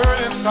feel a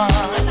hurt inside.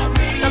 As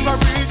I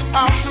reach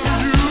out to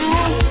you,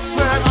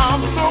 said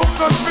I'm so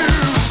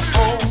confused.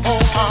 Oh,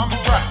 I'm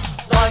trapped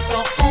like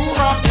a fool.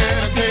 I'm in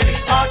a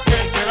cage. I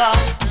can't get out.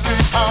 See,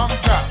 I'm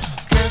trapped.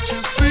 Can't you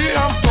see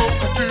I'm so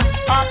confused?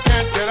 I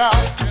can't get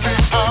out. See,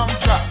 I'm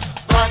trapped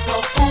like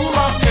a fool.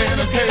 I'm in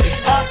a cage.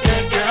 I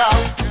can't get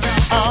out. See,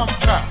 I'm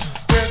trapped.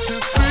 Can't you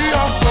see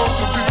I'm so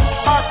confused?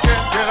 I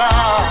can't get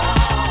out.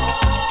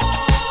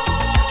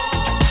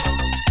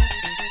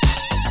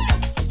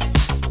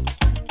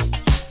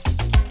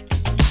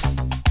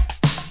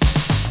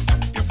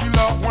 If we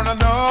love one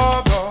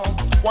another,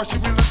 why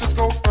should we let this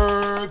go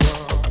further?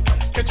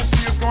 Can't you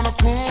see it's gonna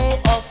pull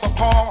us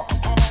apart?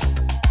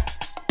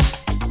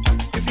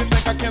 If you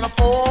think I can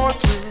afford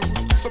to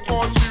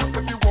support you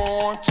if you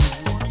want to,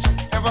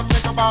 ever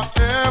think about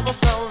ever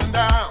settling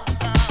down?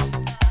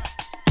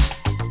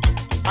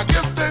 I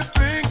guess they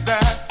think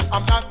that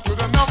I'm not good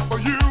enough for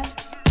you.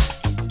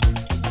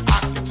 I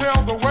can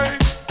tell the way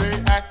they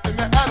act in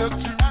their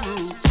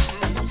attitudes.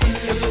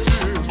 As the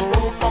tears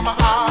roll from my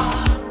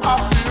eyes,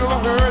 I feel a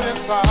hurt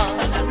inside.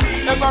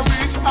 As I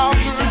reach out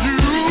to you,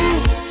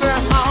 say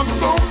I'm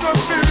so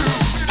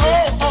confused.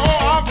 Oh,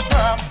 I'm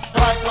trapped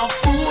like a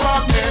fool.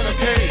 I'm in a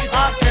cage.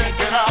 I can't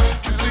get out.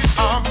 You see,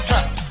 I'm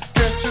trapped.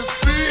 Can't you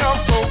see I'm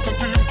so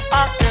confused?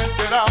 I can't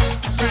get out.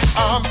 See,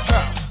 I'm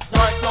trapped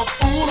like a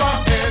fool.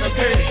 I'm in a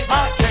cage. I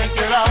can't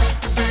get out.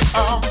 See,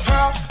 I'm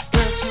trapped.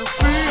 Can't you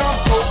see I'm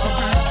so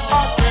confused?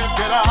 I can't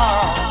get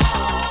out.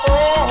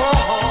 Oh.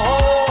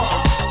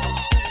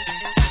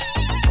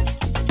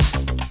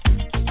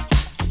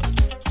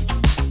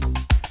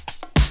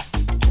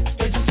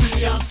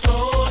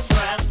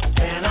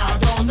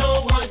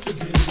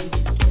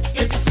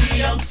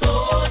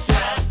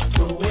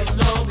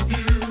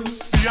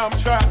 I'm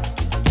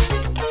trapped,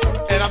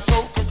 and I'm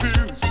so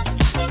confused.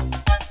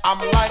 I'm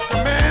like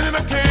a man in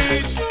a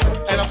cage,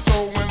 and I'm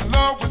so in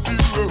love with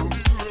you.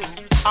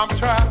 I'm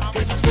trapped.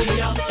 Can't you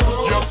see I'm so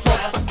Your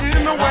folks are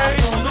in the way,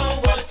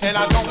 and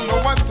I don't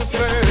know what to say.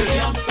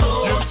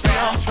 You see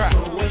I'm trapped.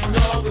 so in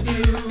love with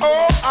you.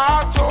 Oh,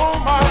 I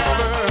told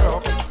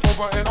myself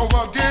over and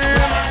over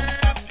again,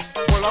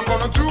 what I'm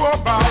gonna do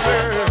about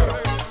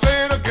it.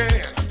 Say it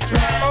again.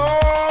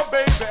 Oh,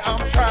 baby,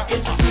 I'm trapped.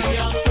 Can't you see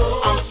I'm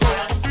so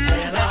confused.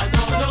 and I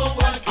don't know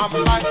what to I'm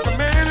do. like the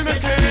man in the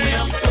cage,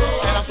 and I'm so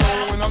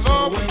in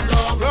love with you,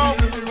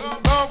 love with you,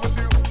 love with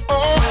you.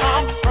 Oh,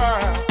 I'm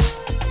trapped.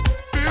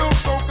 Feel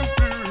so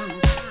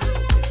confused,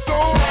 so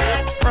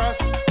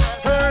depressed.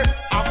 Hey,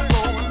 I'm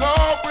so in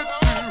love with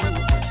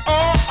you.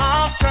 Oh,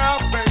 I'm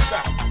trapped,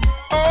 baby.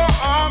 Oh,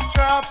 I'm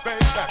trapped,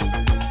 baby.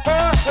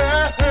 Hey,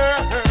 hey, hey,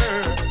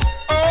 hey.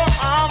 Oh,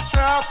 I'm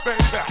trapped,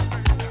 baby.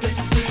 Can't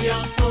you see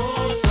I'm so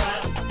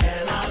trapped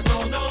and I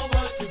don't know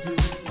what to do.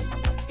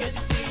 Can't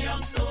you see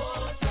I'm so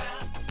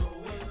trapped, so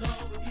in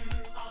love with you.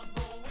 I'm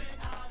going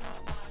out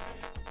of my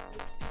head.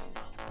 It seems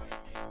I'm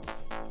crazy.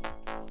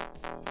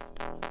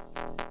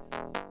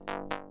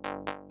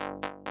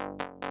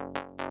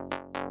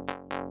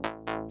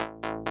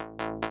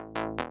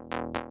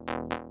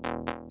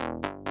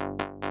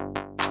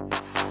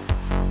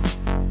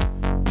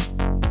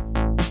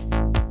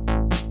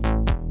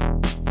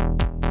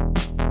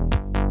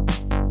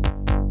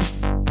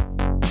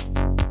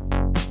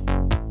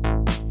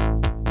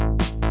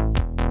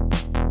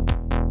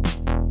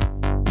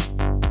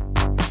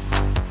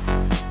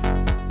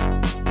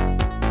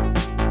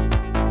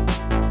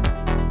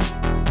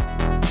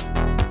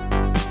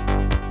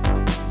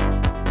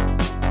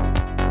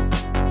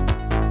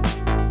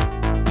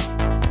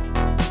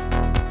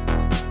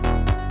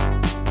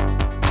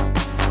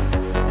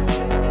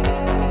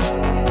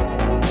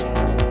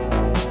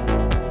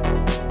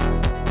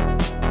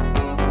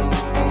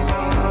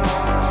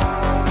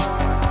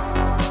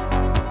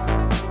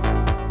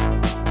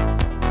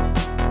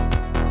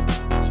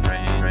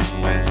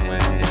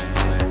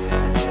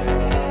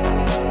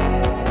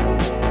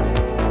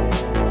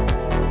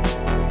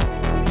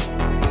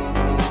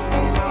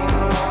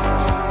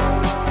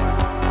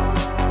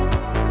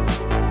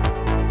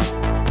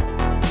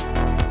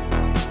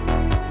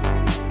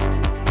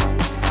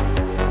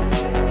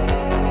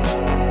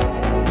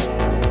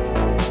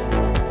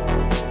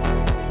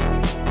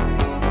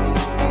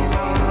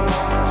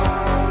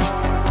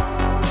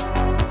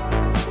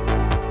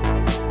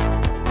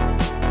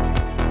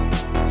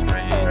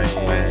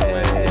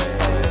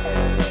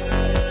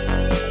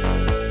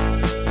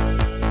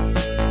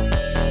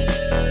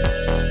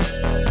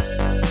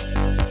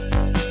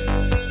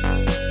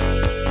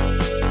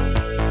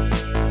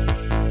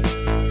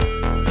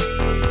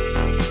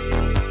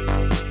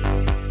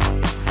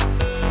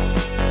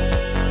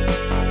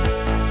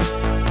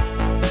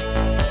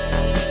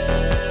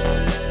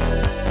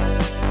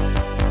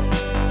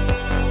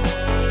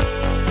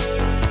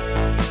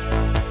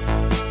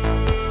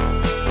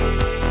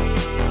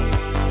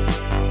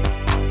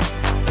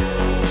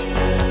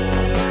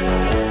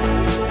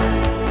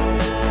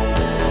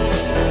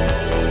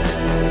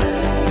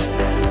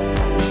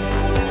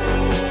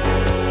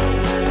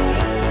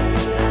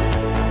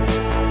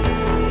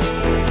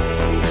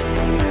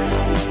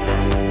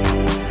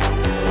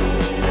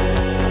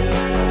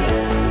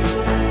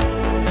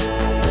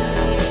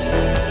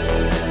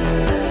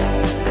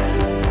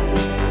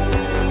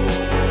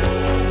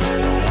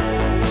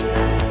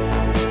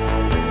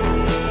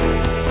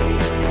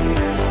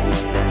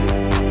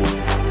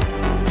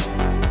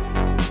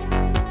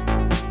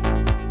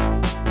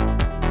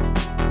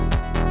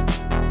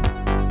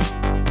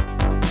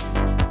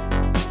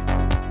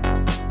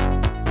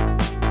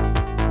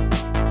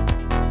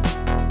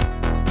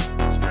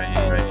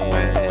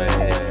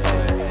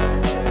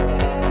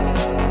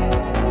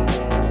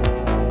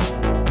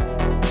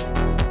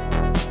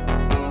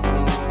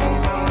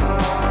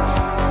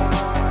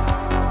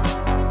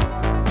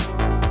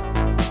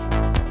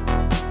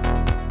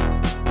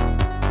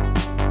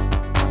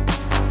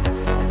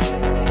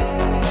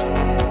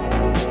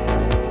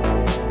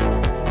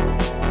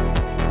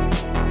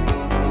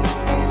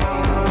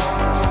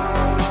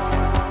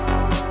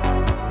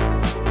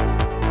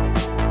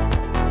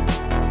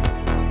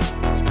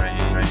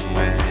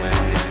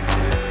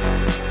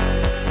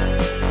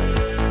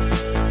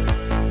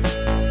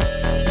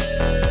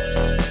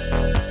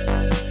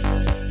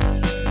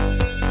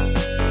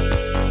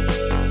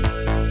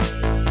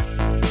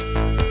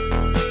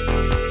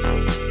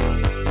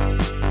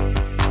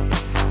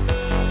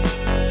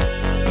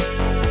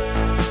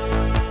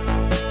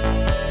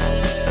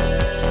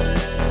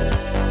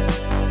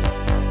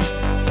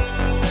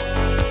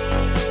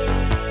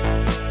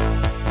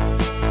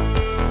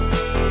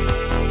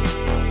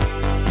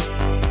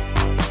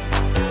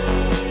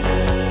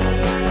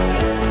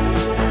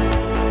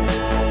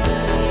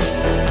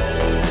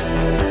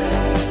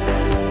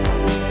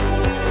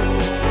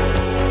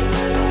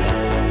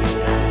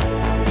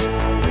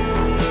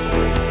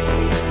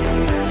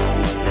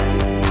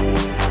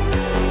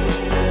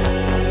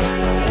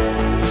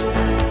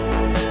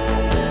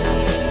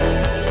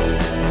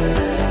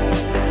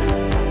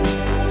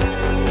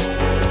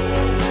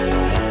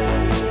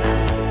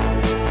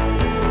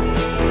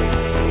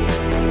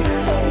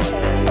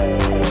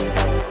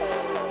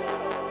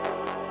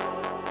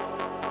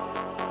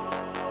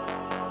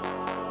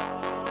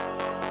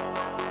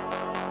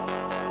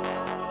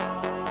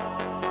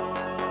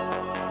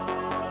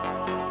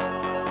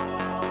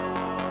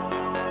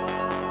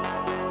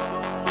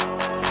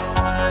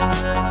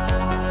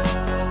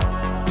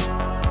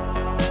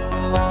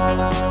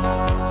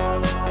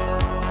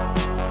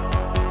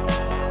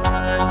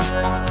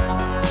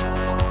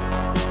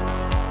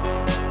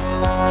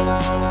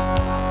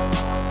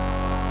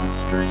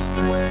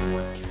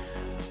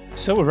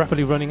 So we're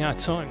rapidly running out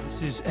of time.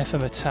 This is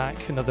FM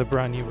Attack, another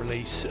brand new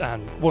release,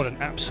 and what an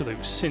absolute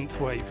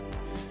synthwave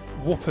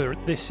whopper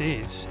this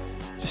is.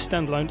 Just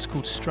standalone, it's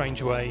called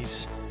Strange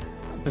Ways.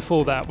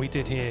 Before that, we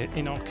did here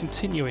in our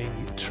continuing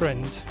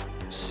trend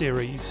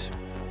series,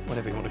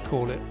 whatever you want to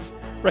call it,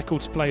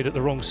 records played at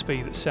the wrong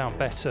speed that sound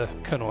better.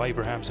 Colonel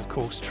Abrahams, of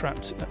course,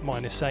 Trapped at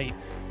 -8,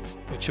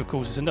 which of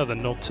course is another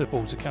nod to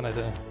Balls of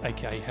Canada,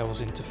 aka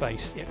Hell's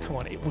Interface. Yeah, come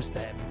on, it was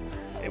them.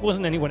 It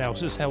wasn't anyone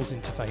else, it was Hell's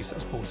Interface, that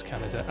was Balls of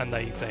Canada, and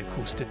they of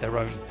course did their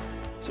own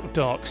sort of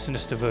dark,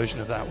 sinister version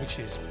of that, which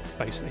is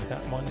basically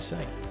that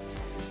 -8.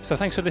 So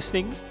thanks for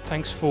listening,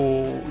 thanks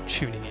for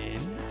tuning in,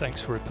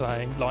 thanks for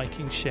replaying,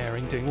 liking,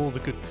 sharing, doing all the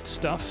good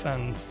stuff,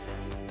 and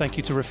thank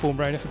you to Reform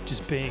Radio for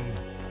just being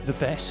the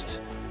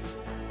best.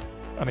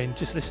 I mean,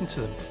 just listen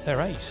to them,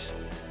 they're ace.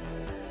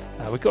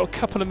 We've got a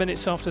couple of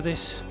minutes after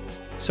this,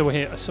 so we'll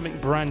hear something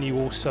brand new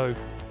also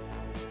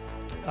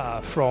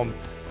from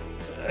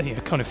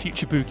kind of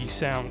future boogie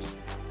sound,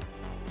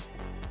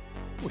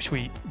 which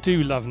we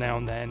do love now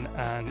and then,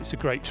 and it's a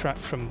great track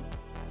from an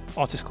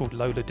artist called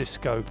Lola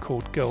Disco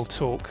called Girl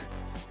Talk.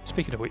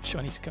 Speaking of which,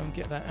 I need to go and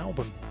get that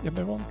album.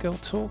 Remember on Girl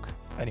Talk?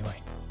 Anyway,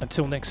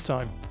 until next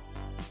time.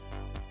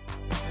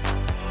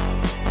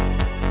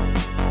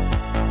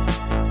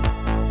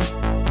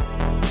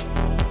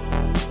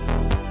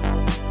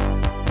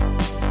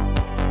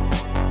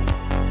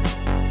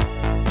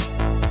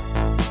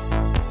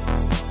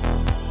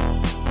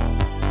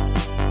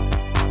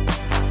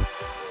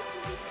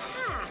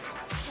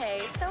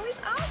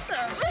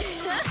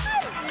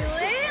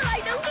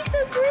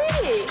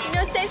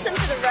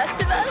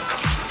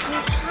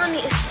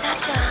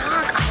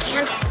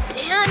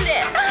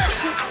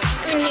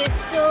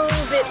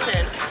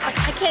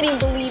 I can't even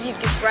believe you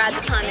give Brad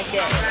the time of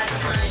day.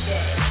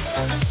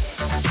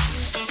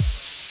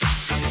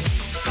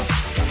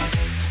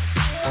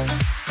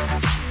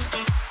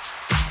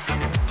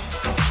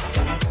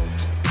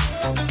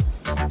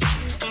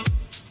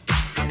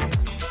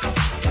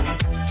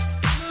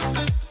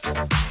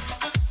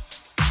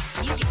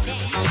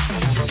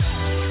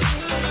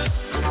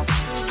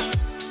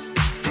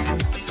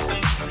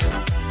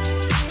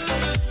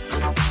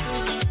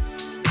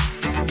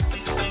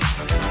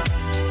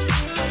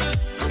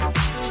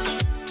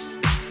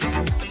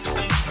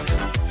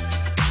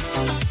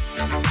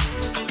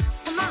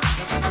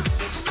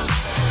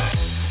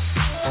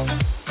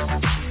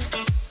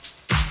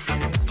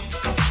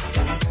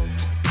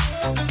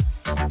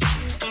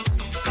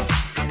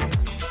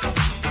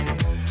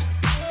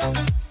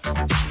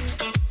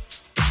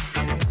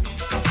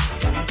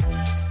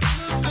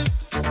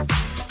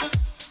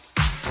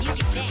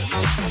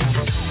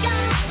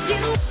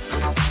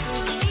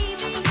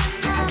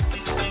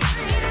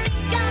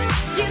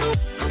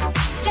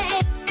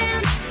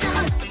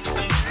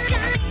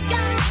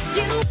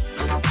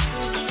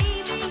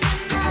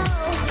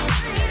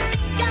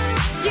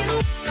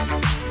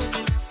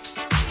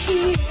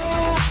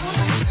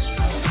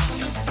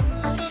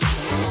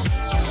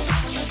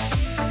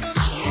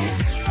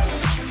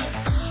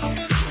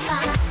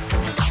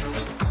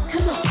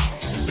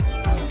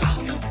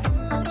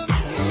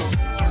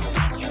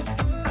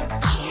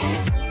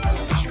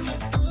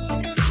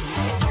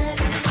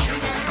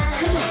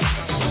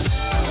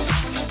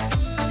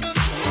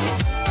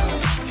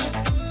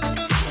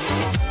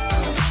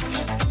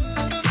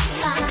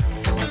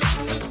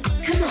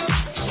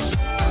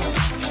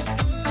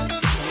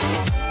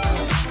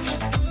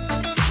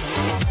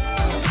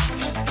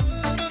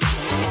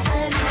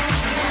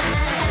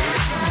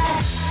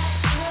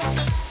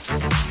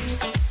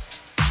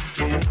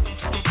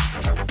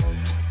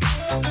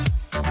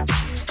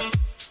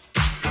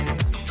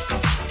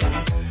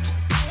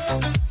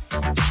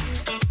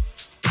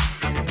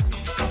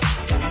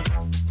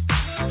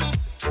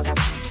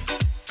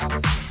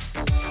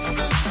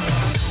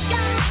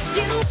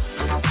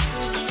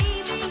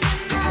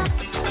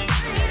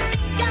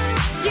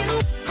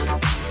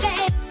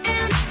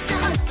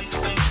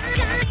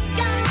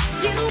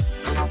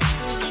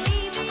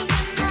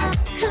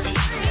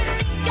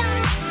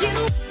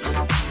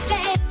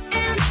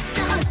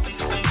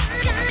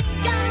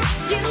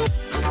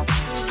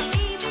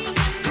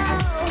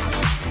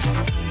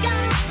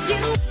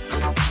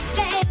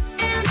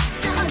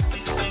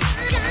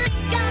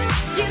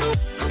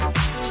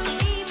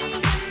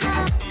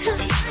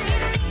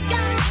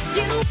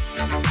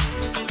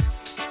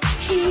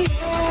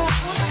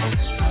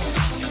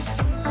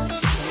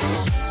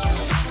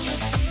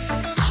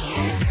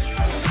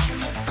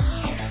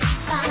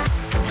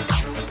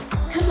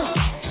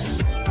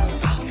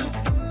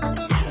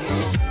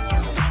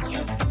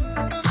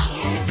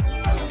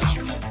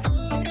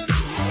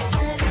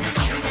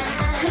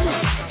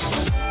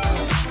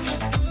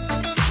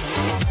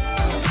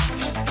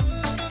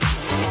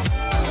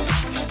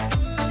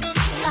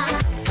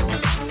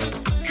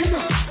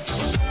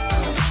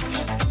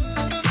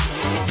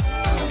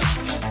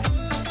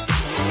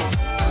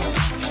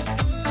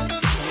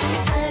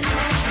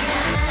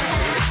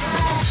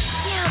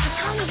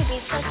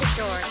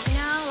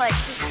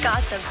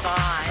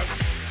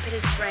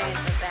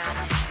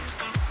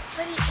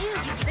 is,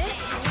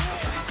 bitch.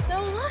 So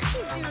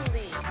lucky,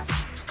 Julie.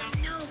 I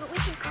know, but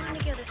we've been gone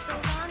together so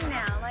long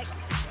now. Like,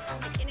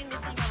 I'm beginning to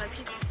think of a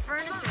piece of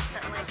furniture or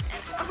something like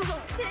an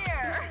old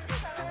chair.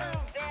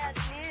 Oh, bad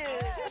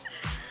news.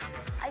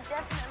 I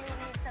definitely